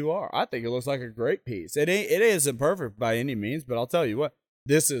 Depends who you are. I think it looks like a great piece. It isn't perfect by any means, but I'll tell you what,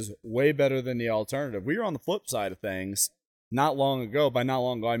 this is way better than the alternative. We were on the flip side of things not long ago. By not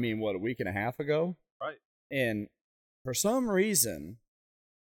long ago, I mean, a week and a half ago? Right. And for some reason,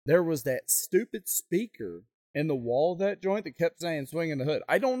 there was that stupid speaker in the wall of that joint that kept saying "swinging the hood."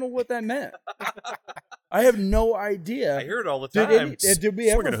 I don't know what that meant. I have no idea. I hear it all the time. Did we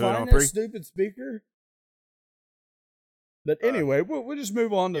ever find that stupid speaker? But anyway, we'll just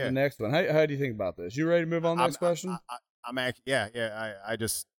move on to the next one. How do you think about this? You ready to move on to the next question? I'm actually, yeah. I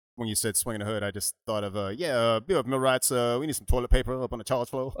just, when you said swinging the hood, I just thought of, Bill of Millwrights, we need some toilet paper up on the charge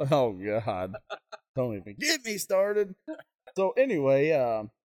floor. Oh, God. Don't even get me started. So anyway,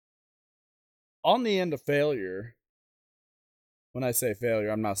 on the end of failure, when I say failure,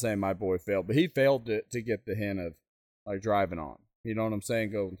 I'm not saying my boy failed, but he failed to get the hint of, like, driving on. You know what I'm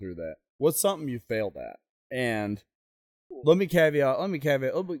saying? Going through that. What's something you failed at? And let me give you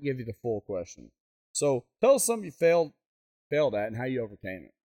the full question. So tell us something you failed at and how you overcame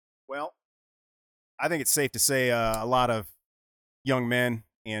it. Well, I think it's safe to say a lot of young men,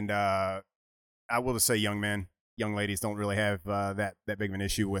 and I will just say young men, young ladies don't really have that big of an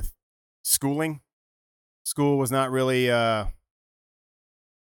issue with schooling. School was not really, I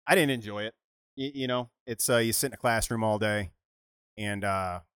didn't enjoy it. It's you sit in a classroom all day, and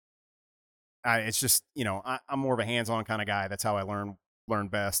it's just, I'm more of a hands-on kind of guy. That's how I learn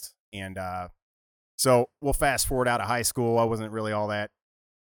best. And so we'll fast forward out of high school. I wasn't really all that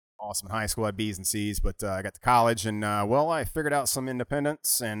awesome in high school. I had B's and C's, but I got to college, and I figured out some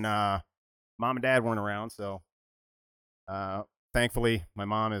independence, and mom and dad weren't around. So thankfully, my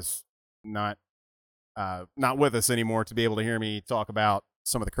mom is not with us anymore to be able to hear me talk about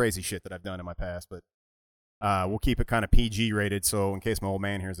some of the crazy shit that I've done in my past. But we'll keep it kind of PG rated, so in case my old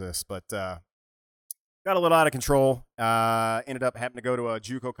man hears this. But got a little out of control. Ended up having to go to a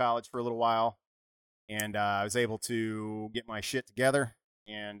JUCO college for a little while, and I was able to get my shit together.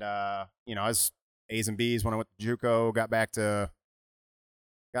 And I was A's and B's when I went to JUCO. Got back to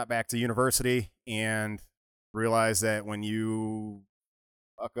university, and realized that when you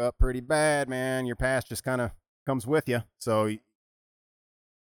fuck up pretty bad, man, your past just kind of comes with you. So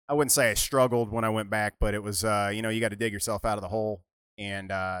I wouldn't say I struggled when I went back, but it was you got to dig yourself out of the hole and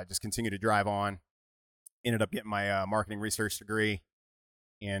just continue to drive on. Ended up getting my marketing research degree,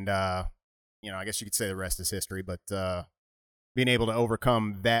 and I guess you could say the rest is history. But being able to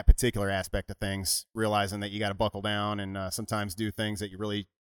overcome that particular aspect of things, realizing that you got to buckle down and sometimes do things that you really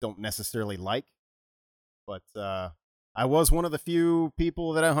don't necessarily like. But I was one of the few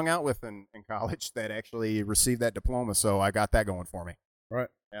people that I hung out with in college that actually received that diploma, so I got that going for me. Right.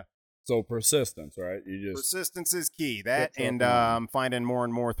 Yeah. So persistence, right? Persistence is key. That, and I'm finding more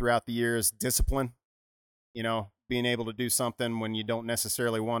and more throughout the years, discipline. Being able to do something when you don't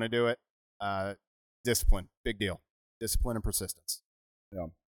necessarily want to do it. Discipline, big deal. Discipline and persistence. Yeah.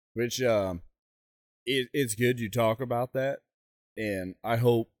 Which it's good you talk about that, and I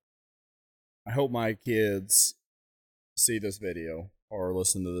hope my kids see this video or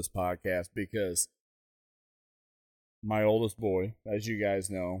listen to this podcast, because my oldest boy, as you guys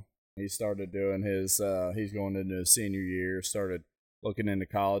know, He started doing his. He's going into his senior year. Started looking into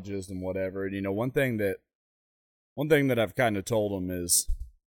colleges and whatever. And one thing that I've kind of told him is,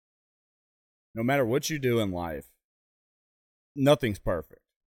 no matter what you do in life, nothing's perfect.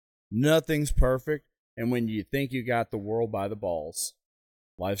 Nothing's perfect. And when you think you got the world by the balls,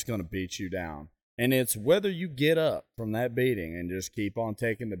 life's going to beat you down. And it's whether you get up from that beating and just keep on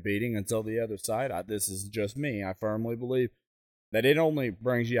taking the beating until the other side. This is just me. I firmly believe that it only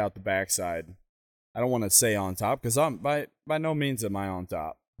brings you out the backside. I don't want to say on top, because I'm by no means am I on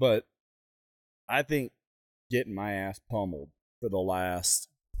top. But I think getting my ass pummeled for the last,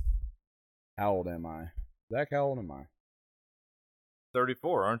 how old am I? Zach, how old am I?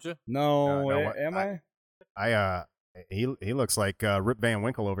 34, aren't you? No, No, am I? He looks like Rip Van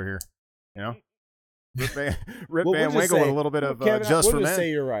Winkle over here. Rip Van We'll just Winkle say- with a little bit of Kevin, just we'll for just men.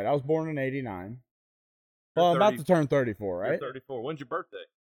 say you're right. I was born in '89. Well, I'm about to turn 34, You're right? 34. When's your birthday?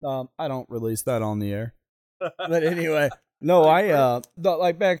 I don't release that on the air. But anyway, no,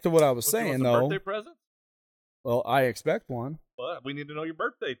 like back to what I was Don't you want saying some though. birthday present? Well, I expect one. Well, we need to know your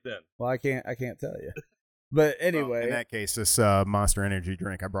birthday then. Well, I can't tell you. But anyway, In that case, this Monster Energy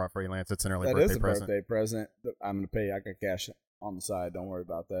drink I brought for you, Lance, it's an early that birthday is a present. birthday present. I'm gonna pay you. I can cash it on the side. Don't worry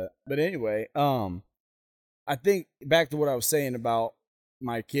about that. But anyway, I think back to what I was saying about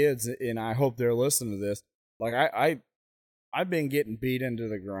my kids, and I hope they're listening to this. Like I've been getting beat into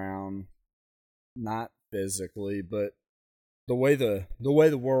the ground, not physically, but the way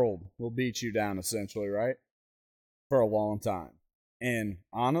the world will beat you down, essentially, right? For a long time. And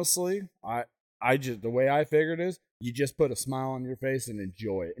honestly, I just, the way I figured is, you just put a smile on your face and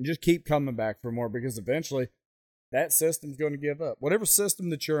enjoy it, and just keep coming back for more, because eventually that system's going to give up. Whatever system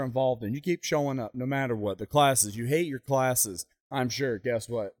that you're involved in, you keep showing up no matter what. The classes, you hate your classes, I'm sure. Guess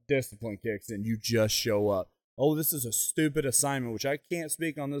what? Discipline kicks in. You just show up. Oh, this is a stupid assignment, which I can't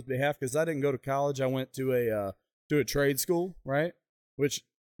speak on this behalf because I didn't go to college. I went to a trade school, right? Which,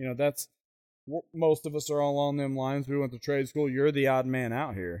 that's, most of us are all along them lines. We went to trade school. You're the odd man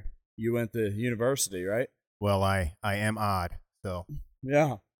out here. You went to university, right? Well, I am odd, so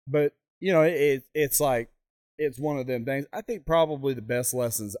Yeah, but it's like, it's one of them things. I think probably the best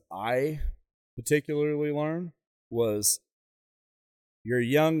lessons I particularly learned was, you're a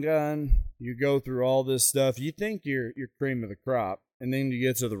young gun, you go through all this stuff, you think you're cream of the crop, and then you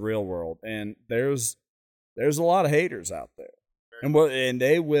get to the real world, and there's a lot of haters out there, and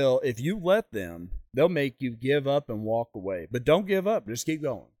they will, if you let them, they'll make you give up and walk away. But don't give up, just keep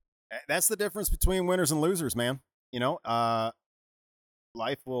going. that's the difference between winners and losers, man.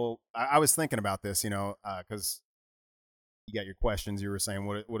 Life will. I was thinking about this, because you got your questions. You were saying,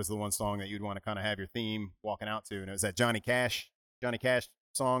 what is the one song that you'd want to kind of have your theme walking out to? And it was that Johnny Cash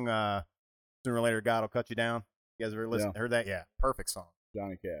song. Sooner or later, God will cut you down. You guys ever heard that? Yeah, perfect song.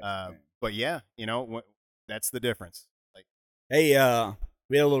 Johnny Cash. But yeah, that's the difference. Like, Hey,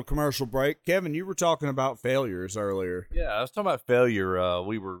 we had a little commercial break. Kevin, you were talking about failures earlier. Yeah, I was talking about failure.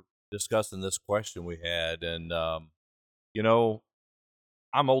 We were discussing this question we had, and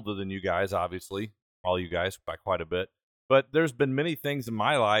I'm older than you guys, obviously, all you guys by quite a bit. But there's been many things in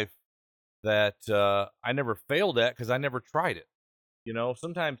my life that I never failed at because I never tried it.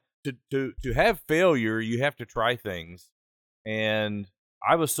 Sometimes to have failure, you have to try things, and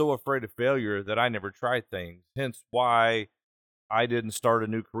I was so afraid of failure that I never tried things. Hence why I didn't start a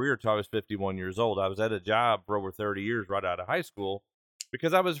new career till I was 51 years old. I was at a job for over 30 years right out of high school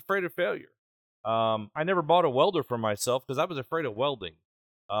because I was afraid of failure. I never bought a welder for myself because I was afraid of welding.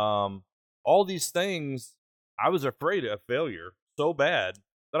 All these things, I was afraid of failure so bad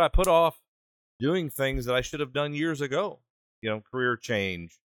that I put off doing things that I should have done years ago. Career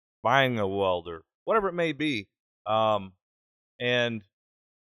change, buying a welder, whatever it may be. And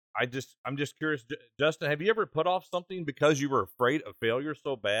I'm just curious, Justin, have you ever put off something because you were afraid of failure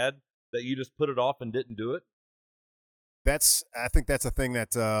so bad that you just put it off and didn't do it? I think that's a thing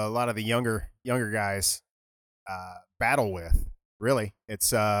that a lot of the younger guys battle with. Really,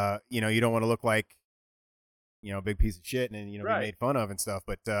 it's you don't want to look like a big piece of shit and Right. be made fun of and stuff.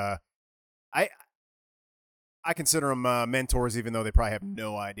 But I consider them mentors, even though they probably have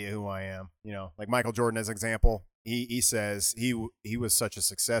no idea who I am. Like Michael Jordan as an example. He says he was such a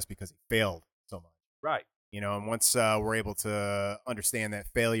success because he failed so much. Right. And once we're able to understand that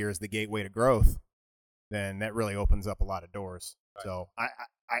failure is the gateway to growth, then that really opens up a lot of doors. Right. So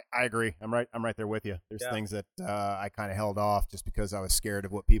I agree. I'm right there with you. There's Yeah. things that I kind of held off just because I was scared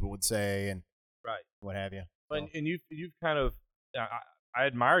of what people would say and Right. what have you. And you've kind of, I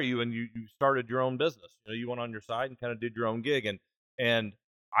admire you, and you started your own business. You went on your side and kind of did your own gig, and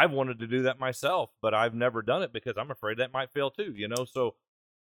I wanted to do that myself, but I've never done it because I'm afraid that might fail too. So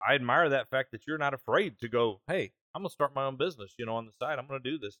I admire that fact that you're not afraid to go, hey, I'm gonna start my own business, on the side. I'm gonna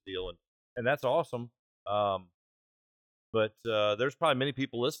do this deal, and that's awesome. But there's probably many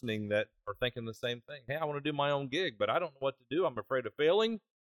people listening that are thinking the same thing. Hey, I want to do my own gig, but I don't know what to do. I'm afraid of failing,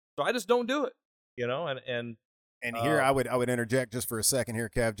 so I just don't do it. And here I would interject just for a second here,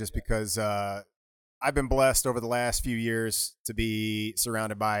 Kev, just because I've been blessed over the last few years to be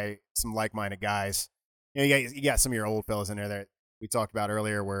surrounded by some like-minded guys. You got some of your old fellas in there that we talked about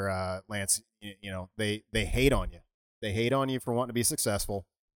earlier, where Lance, they hate on you. They hate on you for wanting to be successful,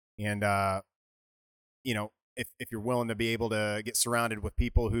 and if you're willing to be able to get surrounded with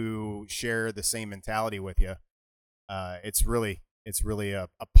people who share the same mentality with you, it's really a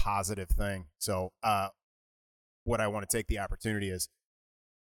positive thing. So what I want to take the opportunity is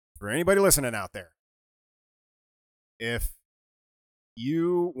for anybody listening out there, if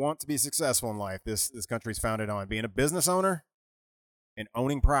you want to be successful in life, this country's founded on being a business owner and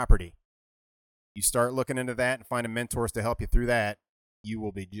owning property. You start looking into that and finding mentors to help you through that, you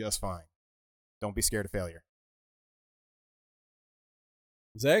will be just fine. Don't be scared of failure.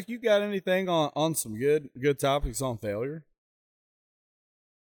 Zach, you got anything on some good topics on failure?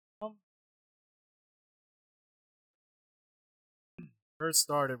 First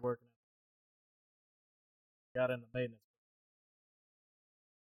started working, got into maintenance.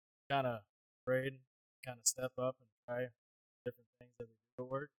 Kind of afraid, kind of step up and try different things that we do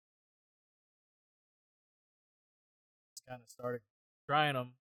at work. Just kind of started trying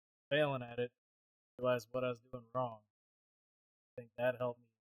them, failing at it, realized what I was doing wrong. I think that helped me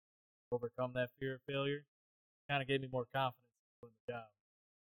overcome that fear of failure. Kind of gave me more confidence in doing the job.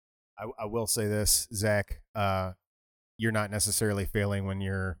 I will say this, Zach, you're not necessarily failing when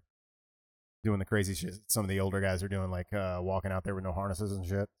you're doing the crazy shit some of the older guys are doing, like walking out there with no harnesses and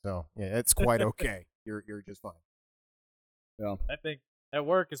shit. So yeah, it's quite okay. You're just fine. Yeah, I think at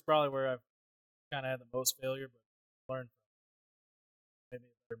work is probably where I've kind of had the most failure, but learned from maybe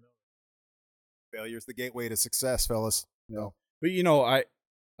a better miller. Failure's the gateway to success, fellas. No, but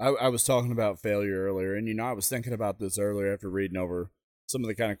I was talking about failure earlier, and I was thinking about this earlier after reading over some of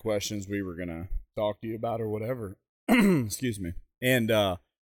the kind of questions we were gonna talk to you about or whatever. Excuse me. And I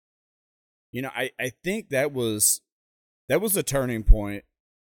think that was a turning point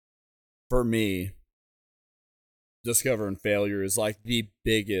for me. Discovering failure is like the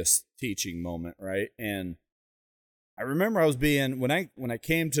biggest teaching moment, right? And I remember when I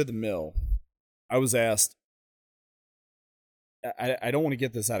came to the mill, I was asked, I don't want to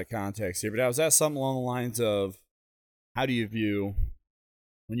get this out of context here, but I was asked something along the lines of, how do you view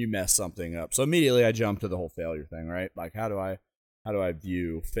when you mess something up? So immediately I jumped to the whole failure thing, right? Like, how do I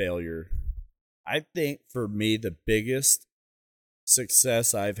view failure? I think for me, the biggest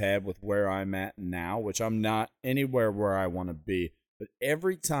success I've had with where I'm at now, which I'm not anywhere where I want to be, but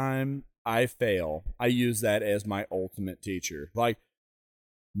every time I fail, I use that as my ultimate teacher. Like,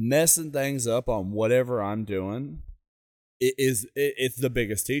 messing things up on whatever I'm doing, it's the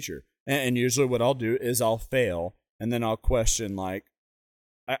biggest teacher. And usually what I'll do is I'll fail, and then I'll question, like,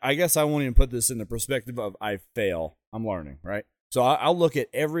 I guess I won't even put this in the perspective of I fail. I'm learning, right? So I'll look at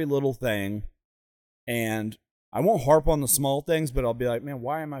every little thing, and I won't harp on the small things, but I'll be like, man,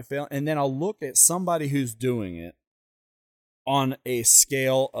 why am I failing? And then I'll look at somebody who's doing it on a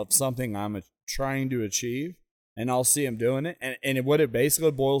scale of something I'm trying to achieve, and I'll see him doing it. And what it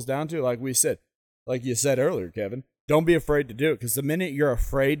basically boils down to, like you said earlier, Kevin, don't be afraid to do it, because the minute you're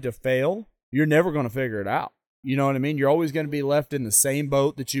afraid to fail, you're never going to figure it out. You know what I mean? You're always going to be left in the same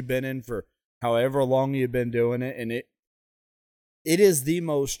boat that you've been in for however long you've been doing it. And it is the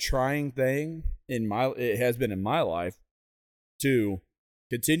most trying thing it has been in my life to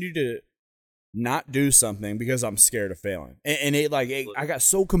continue to not do something because I'm scared of failing. And I got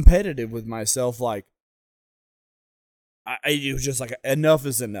so competitive with myself. Like, it was just like, enough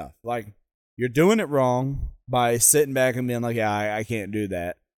is enough. Like, you're doing it wrong by sitting back and being like, yeah, I can't do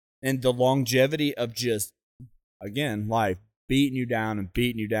that. And the longevity of just, again, life beating you down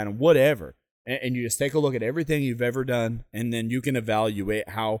and whatever. And you just take a look at everything you've ever done, and then you can evaluate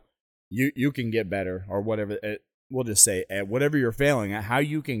how you can get better, or whatever. We'll just say at whatever you're failing at, how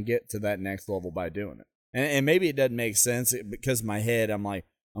you can get to that next level by doing it. And maybe it doesn't make sense because in my head, I'm like,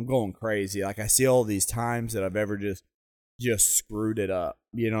 I'm going crazy. Like, I see all these times that I've ever just screwed it up.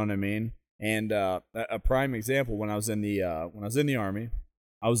 You know what I mean? And a prime example, when I was in the Army,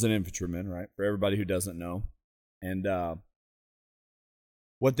 I was an infantryman, right? For everybody who doesn't know. And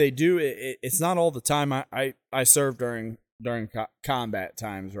what they do, it's not all the time. I served during combat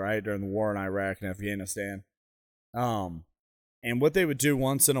times, right? During the war in Iraq and Afghanistan. And what they would do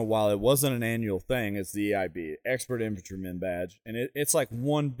once in a while, it wasn't an annual thing, it's the EIB, Expert Infantryman Badge. And it's like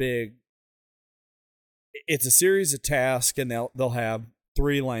one big, it's a series of tasks, and they'll have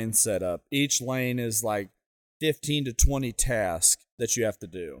 3 lanes set up. Each lane is like 15 to 20 tasks that you have to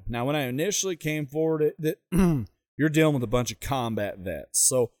do. Now, when I initially came forward, you're dealing with a bunch of combat vets.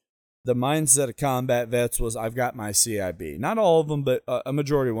 So the mindset of combat vets was, I've got my CIB. Not all of them, but a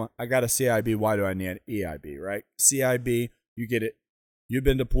majority of them. I got a CIB. Why do I need an EIB, right? CIB, you get it. You've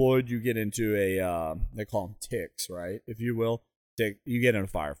been deployed. You get into a, they call them ticks, right? If you will. You get in a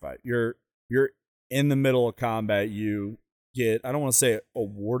firefight. You're in the middle of combat. You get, I don't want to say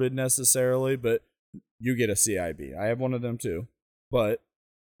awarded necessarily, but you get a CIB. I have one of them too. But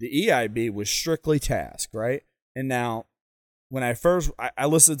the EIB was strictly task, right? And now, when I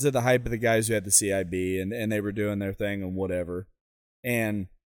listened to the hype of the guys who had the CIB, and they were doing their thing and whatever, and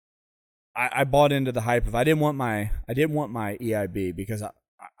I bought into the hype of I didn't want my EIB because the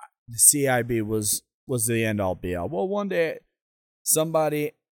CIB was the end all be all. Well, one day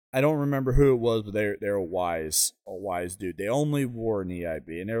somebody, I don't remember who it was, but they're a wise dude. They only wore an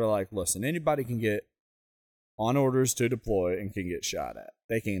EIB, and they were like, listen, anybody can get on orders to deploy and can get shot at.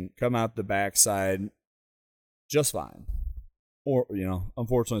 They can come out the backside just fine. Or,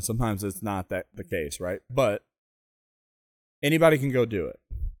 unfortunately, sometimes it's not the case, right? But anybody can go do it.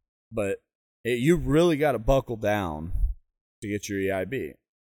 But you really got to buckle down to get your EIB.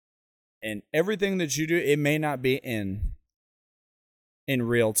 And everything that you do, it may not be in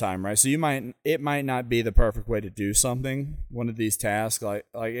real time, right? So it might not be the perfect way to do something, one of these tasks. Like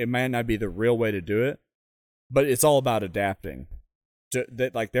it might not be the real way to do it, but it's all about adapting.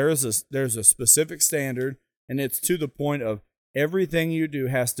 There's a specific standard, and it's to the point of, everything you do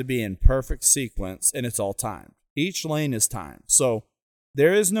has to be in perfect sequence, and it's all timed. Each lane is timed. So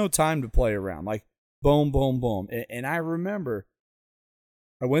there is no time to play around. Like, boom, boom, boom. And I remember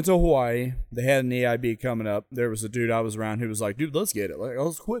I went to Hawaii. They had an EIB coming up. There was a dude I was around who was like, dude, let's get it. Like,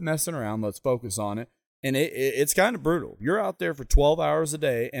 let's quit messing around. Let's focus on it. And it's kind of brutal. You're out there for 12 hours a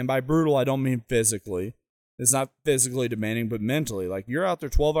day. And by brutal, I don't mean physically. It's not physically demanding, but mentally. Like, you're out there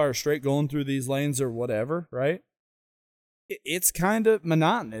 12 hours straight going through these lanes or whatever, right? It's kind of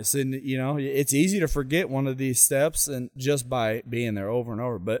monotonous, and it's easy to forget one of these steps, and just by being there over and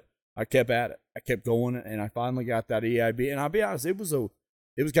over. But I kept at it. I kept going, and I finally got that EIB. And I'll be honest, it was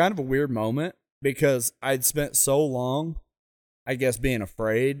kind of a weird moment, because I'd spent so long, I guess, being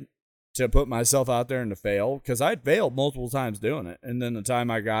afraid to put myself out there and to fail, because I'd failed multiple times doing it. And then the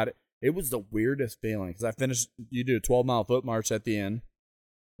time I got it, it was the weirdest feeling, because I finished. You do a 12-mile foot march at the end.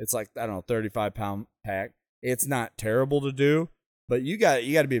 It's like, I don't know, 35-pound pack. It's not terrible to do, but you got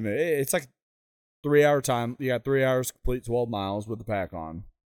to be. It's like 3-hour time. You got 3 hours to complete 12 miles with the pack on,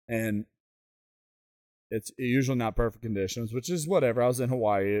 and it's usually not perfect conditions, which is whatever. I was in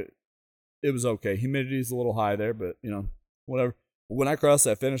Hawaii. It was okay. Humidity's a little high there, but whatever. When I crossed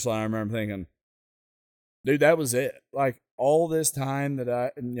that finish line, I remember thinking, dude, that was it. Like, all this time that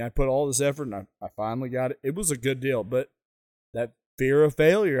I put all this effort, and I finally got it. It was a good deal, but that fear of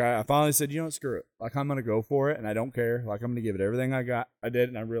failure, I finally said, screw it. Like, I'm going to go for it, and I don't care. Like, I'm going to give it everything I got. I did,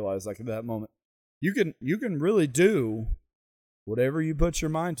 and I realized, like, at that moment, you can really do whatever you put your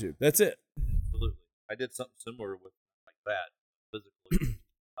mind to. That's it. Absolutely. I did something similar with like that physically.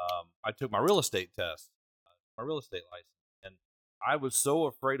 I took my real estate test, my real estate license, and I was so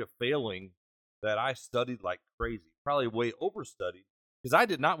afraid of failing that I studied like crazy, probably way overstudied, because I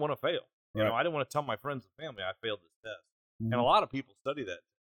did not want to fail. Right. I didn't want to tell my friends and family I failed this test. Mm-hmm. And a lot of people study that.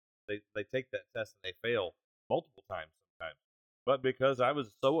 They take that test and they fail multiple times sometimes. But because I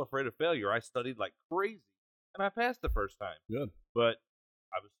was so afraid of failure, I studied like crazy, and I passed the first time. Good. But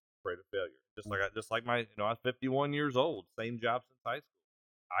I was afraid of failure. Just like my, I was 51 years old, same job since high school.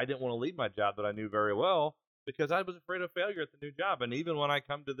 I didn't want to leave my job that I knew very well because I was afraid of failure at the new job. And even when I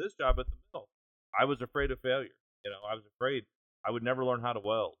come to this job at the mill, I was afraid of failure. I was afraid I would never learn how to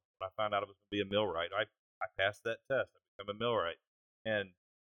weld. When I found out I was going to be a millwright, I passed that test. I became a millwright, and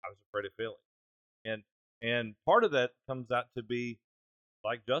I was afraid of failing. And part of that comes out to be,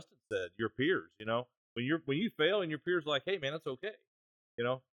 like Justin said, your peers. When you fail and your peers are like, hey man, that's okay.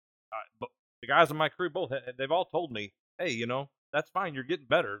 But the guys on my crew they've all told me, hey, that's fine. You're getting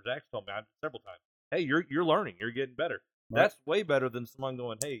better. Zach's told me several times, hey, you're learning. You're getting better. Right. That's way better than someone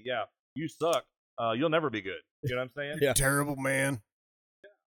going, hey, yeah, you suck. You'll never be good. You know what I'm saying? Yeah. Terrible, man.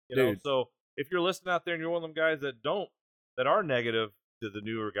 So if you're listening out there and you're one of them guys that are negative to the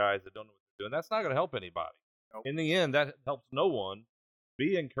newer guys that don't know what they're doing, that's not going to help anybody. Nope. In the end, that helps no one.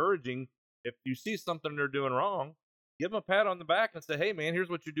 Be encouraging. If you see something they're doing wrong, give them a pat on the back and say, hey man, here's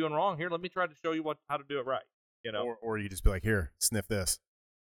what you're doing wrong. Here, let me try to show you how to do it right. You know, Or you just be like, here, sniff this.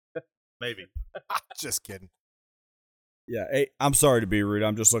 maybe. Just kidding. Yeah. Hey, I'm sorry to be rude.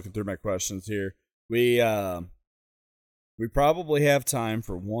 I'm just looking through my questions here. We probably have time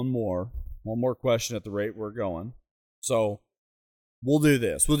for one more question at the rate we're going. So we'll do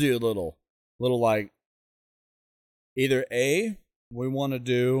this. We'll do a little like either A, we want to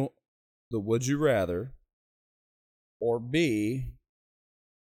do the would you rather, or B,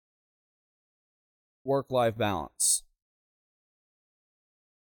 work-life balance.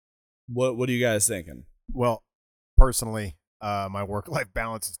 What are you guys thinking? Well, personally, my work-life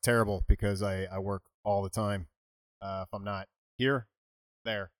balance is terrible because I work all the time. If I'm not here,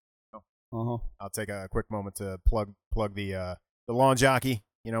 there. Uh-huh. I'll take a quick moment to plug the lawn jockey.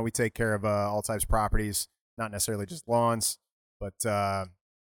 You know, we take care of all types of properties, not necessarily just lawns, but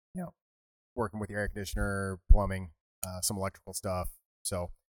you know, working with your air conditioner, plumbing, some electrical stuff.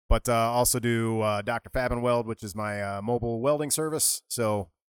 So, but also do Dr. Fab and Weld, which is my mobile welding service. So,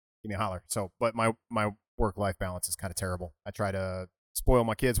 give me a holler. So, but my work-life balance is kind of terrible. I try to spoil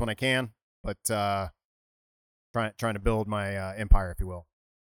my kids when I can, but trying to build my empire, if you will.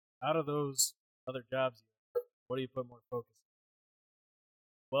 Out of those other jobs, what do you put more focus on?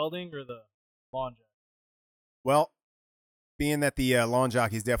 Welding or the lawn job? Well, being that the lawn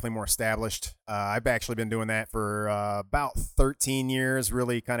jockey is definitely more established, I've actually been doing that for about 13 years,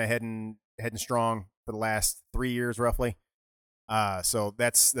 really kind of heading strong for the last 3 years roughly. So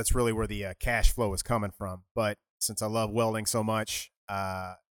that's really where the cash flow is coming from. But since I love welding so much,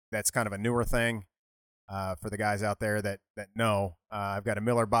 that's kind of a newer thing for the guys out there that know. I've got a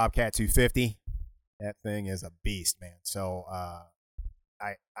Miller Bobcat 250. That thing is a beast, man. So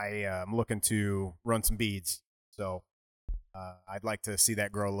I am looking to run some beads. So I'd like to see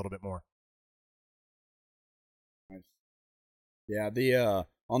that grow a little bit more. Yeah, the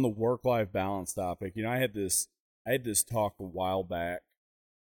on the work-life balance topic, I had this talk a while back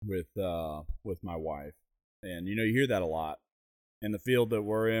with my wife, and you hear that a lot in the field that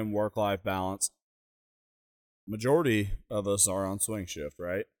we're in, work-life balance. Majority of us are on swing shift,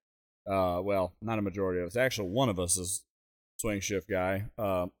 right? Well, not a majority of us. Actually, one of us is swing shift guy,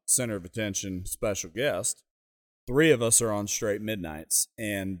 center of attention, special guest. 3 of us are on straight midnights,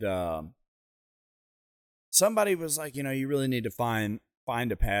 and somebody was like, you really need to find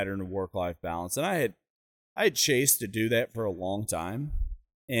a pattern of work-life balance, and I had chased to do that for a long time,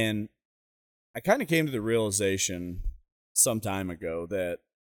 and I kind of came to the realization some time ago that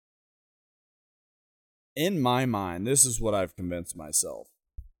in my mind, this is what I've convinced myself.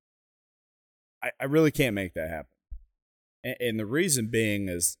 I really can't make that happen. And the reason being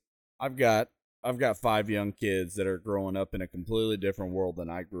is I've got 5 young kids that are growing up in a completely different world than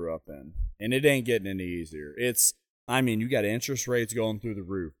I grew up in. And it ain't getting any easier. You got interest rates going through the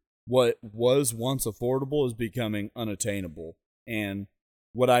roof. What was once affordable is becoming unattainable. And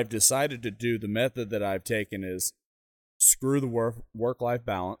what I've decided to do, the method that I've taken is screw the work-life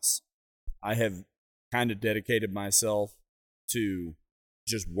balance. I have kind of dedicated myself to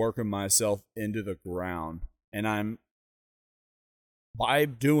just working myself into the ground. And by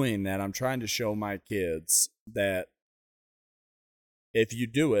doing that, I'm trying to show my kids that if you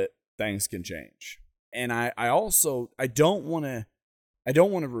do it, things can change. And I don't want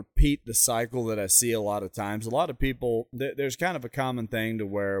to repeat the cycle that I see a lot of times. A lot of people, there's kind of a common thing to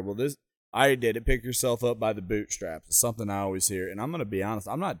where, I did it, pick yourself up by the bootstraps. It's something I always hear. And I'm going to be honest,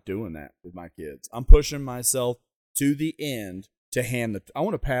 I'm not doing that with my kids. I'm pushing myself to the end to I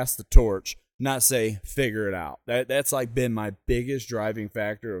want to pass the torch, not say figure it out. That's like been my biggest driving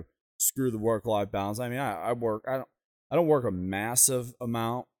factor of screw the work-life balance. I mean, I don't work a massive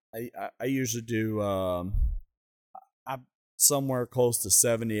amount. I usually do I'm somewhere close to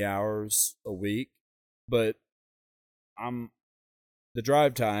 70 hours a week, but the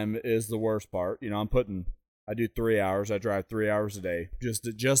drive time is the worst part. I do 3 hours. I drive 3 hours a day,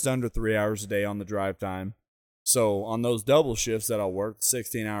 just under 3 hours a day on the drive time. So on those double shifts that I'll work,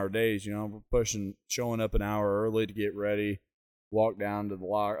 16-hour days, we're showing up an hour early to get ready, walk down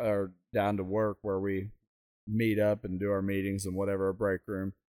to down to work where we meet up and do our meetings and whatever, our break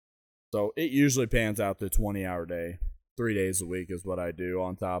room. So it usually pans out to a 20-hour day. 3 days a week is what I do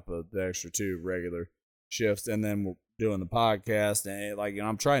on top of the extra 2 regular shifts, and then we're doing the podcast, and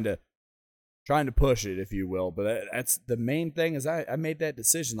I'm trying to push it, if you will. But that's the main thing is I made that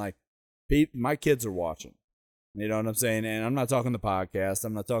decision. My kids are watching. You know what I'm saying? And I'm not talking the podcast.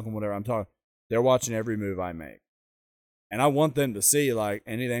 I'm not talking whatever. They're watching every move I make. And I want them to see,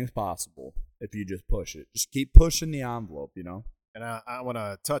 anything's possible if you just push it. Just keep pushing the envelope, And I want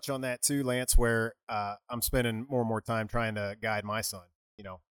to touch on that too, Lance, where I'm spending more and more time trying to guide my son.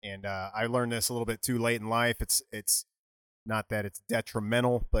 And I learned this a little bit too late in life. It's not that it's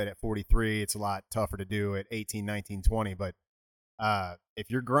detrimental, but at 43, it's a lot tougher to do at 18, 19, 20. But if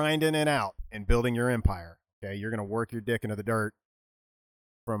you're grinding it out and building your empire, okay, you're going to work your dick into the dirt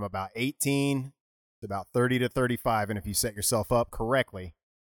from about 18 to about 30 to 35. And if you set yourself up correctly,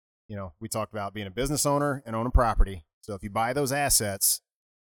 you know, we talked about being a business owner and owning property. So if you buy those assets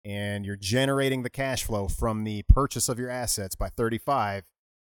and you're generating the cash flow from the purchase of your assets by 35,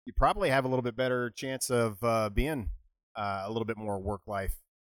 you probably have a little bit better chance of being a little bit more work life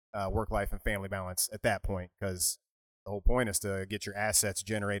and family balance at that point, because the whole point is to get your assets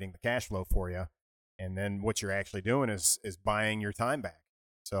generating the cash flow for you, and then what you're actually doing is buying your time back.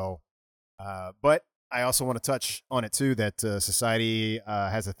 So, but I also want to touch on it too, that society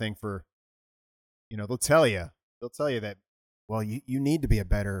has a thing for, you know, they'll tell you that, well, you need to be a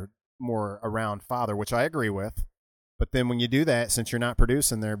better, more around father, which I agree with. But then when you do that, since you're not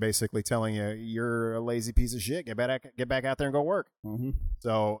producing, they're basically telling you you're a lazy piece of shit. Get back out there and go work. Mm-hmm.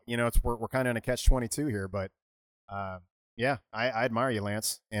 So, you know, we're kind of in a catch-22 here. But yeah, I admire you,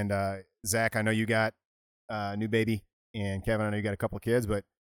 Lance. And Zach, I know you got a new baby, and Kevin, I know you got a couple of kids. But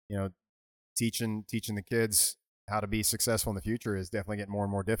you know, teaching the kids how to be successful in the future is definitely getting more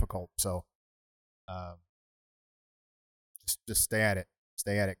and more difficult. So just stay at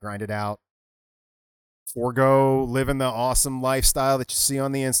it, grind it out. Forgo living the awesome lifestyle that you see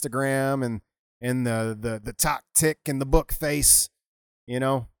on the Instagram and the top tick and the book face, you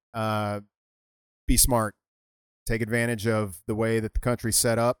know. Be smart, take advantage of the way that the country's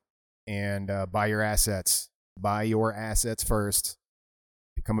set up, and buy your assets first,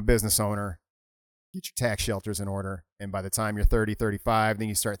 become a business owner, get your tax shelters in order, and by the time you're 30, 35, then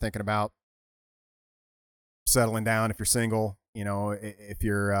you start thinking about settling down if you're single. You know, if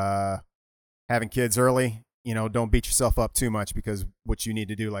you're having kids early, you know, don't beat yourself up too much, because what you need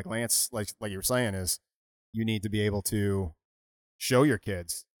to do, like Lance, like you were saying, is you need to be able to show your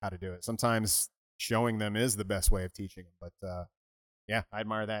kids how to do it. Sometimes showing them is the best way of teaching them. But yeah, I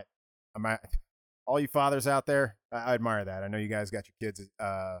admire that. All you fathers out there, I admire that. I know you guys got your kids'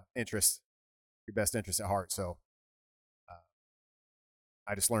 your best interest at heart. So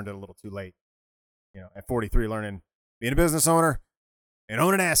I just learned it a little too late. You know, at 43, learning being a business owner and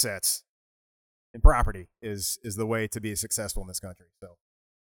owning assets and property is the way to be successful in this country. So,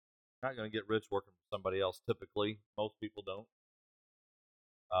 Not going to get rich working for somebody else. Typically, most people don't.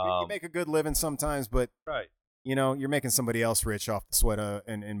 you make a good living sometimes, but Right. you know, you're making somebody else rich off the sweat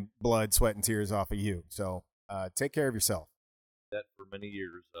and blood, sweat, and tears off of you. So take care of yourself. That for many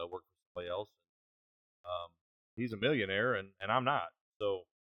years, worked for somebody else. He's a millionaire, and I'm not. So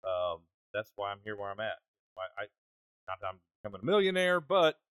that's why I'm here where I'm at. Not that I'm becoming a millionaire,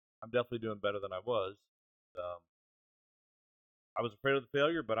 but I'm definitely doing better than I was. I was afraid of the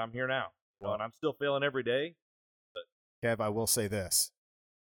failure, but I'm here now. You know, and I'm still failing every day. But Kev, I will say this.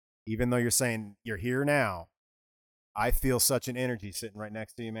 Even though you're saying you're here now, I feel such an energy sitting right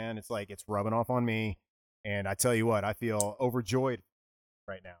next to you, man. It's like it's rubbing off on me. And I tell you what, I feel overjoyed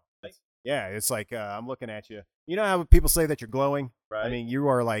right now. Yeah, it's like I'm looking at you. You know how people say that you're glowing? right. I mean, you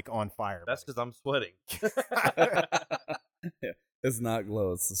are like on fire. That's because I'm sweating. It's not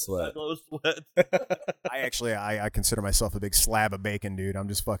glow, it's the sweat. Glow sweat. I consider myself a big slab of bacon, dude. I'm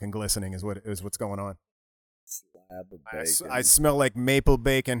just fucking glistening is what's going on. Slab of bacon. I smell like maple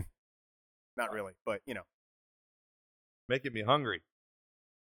bacon. Not really, but you know. Making me hungry.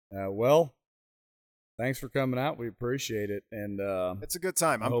 Well, thanks for coming out. We appreciate it, and It's a good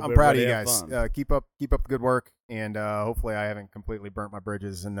time. I hope I'm proud of you everybody guys. had Keep up the good work, and hopefully I haven't completely burnt my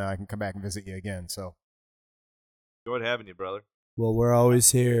bridges, and I can come back and visit you again. So Enjoyed having you, brother. well, we're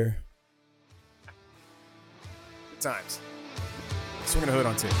always here. good times. Swinging a hood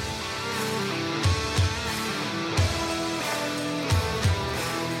on two.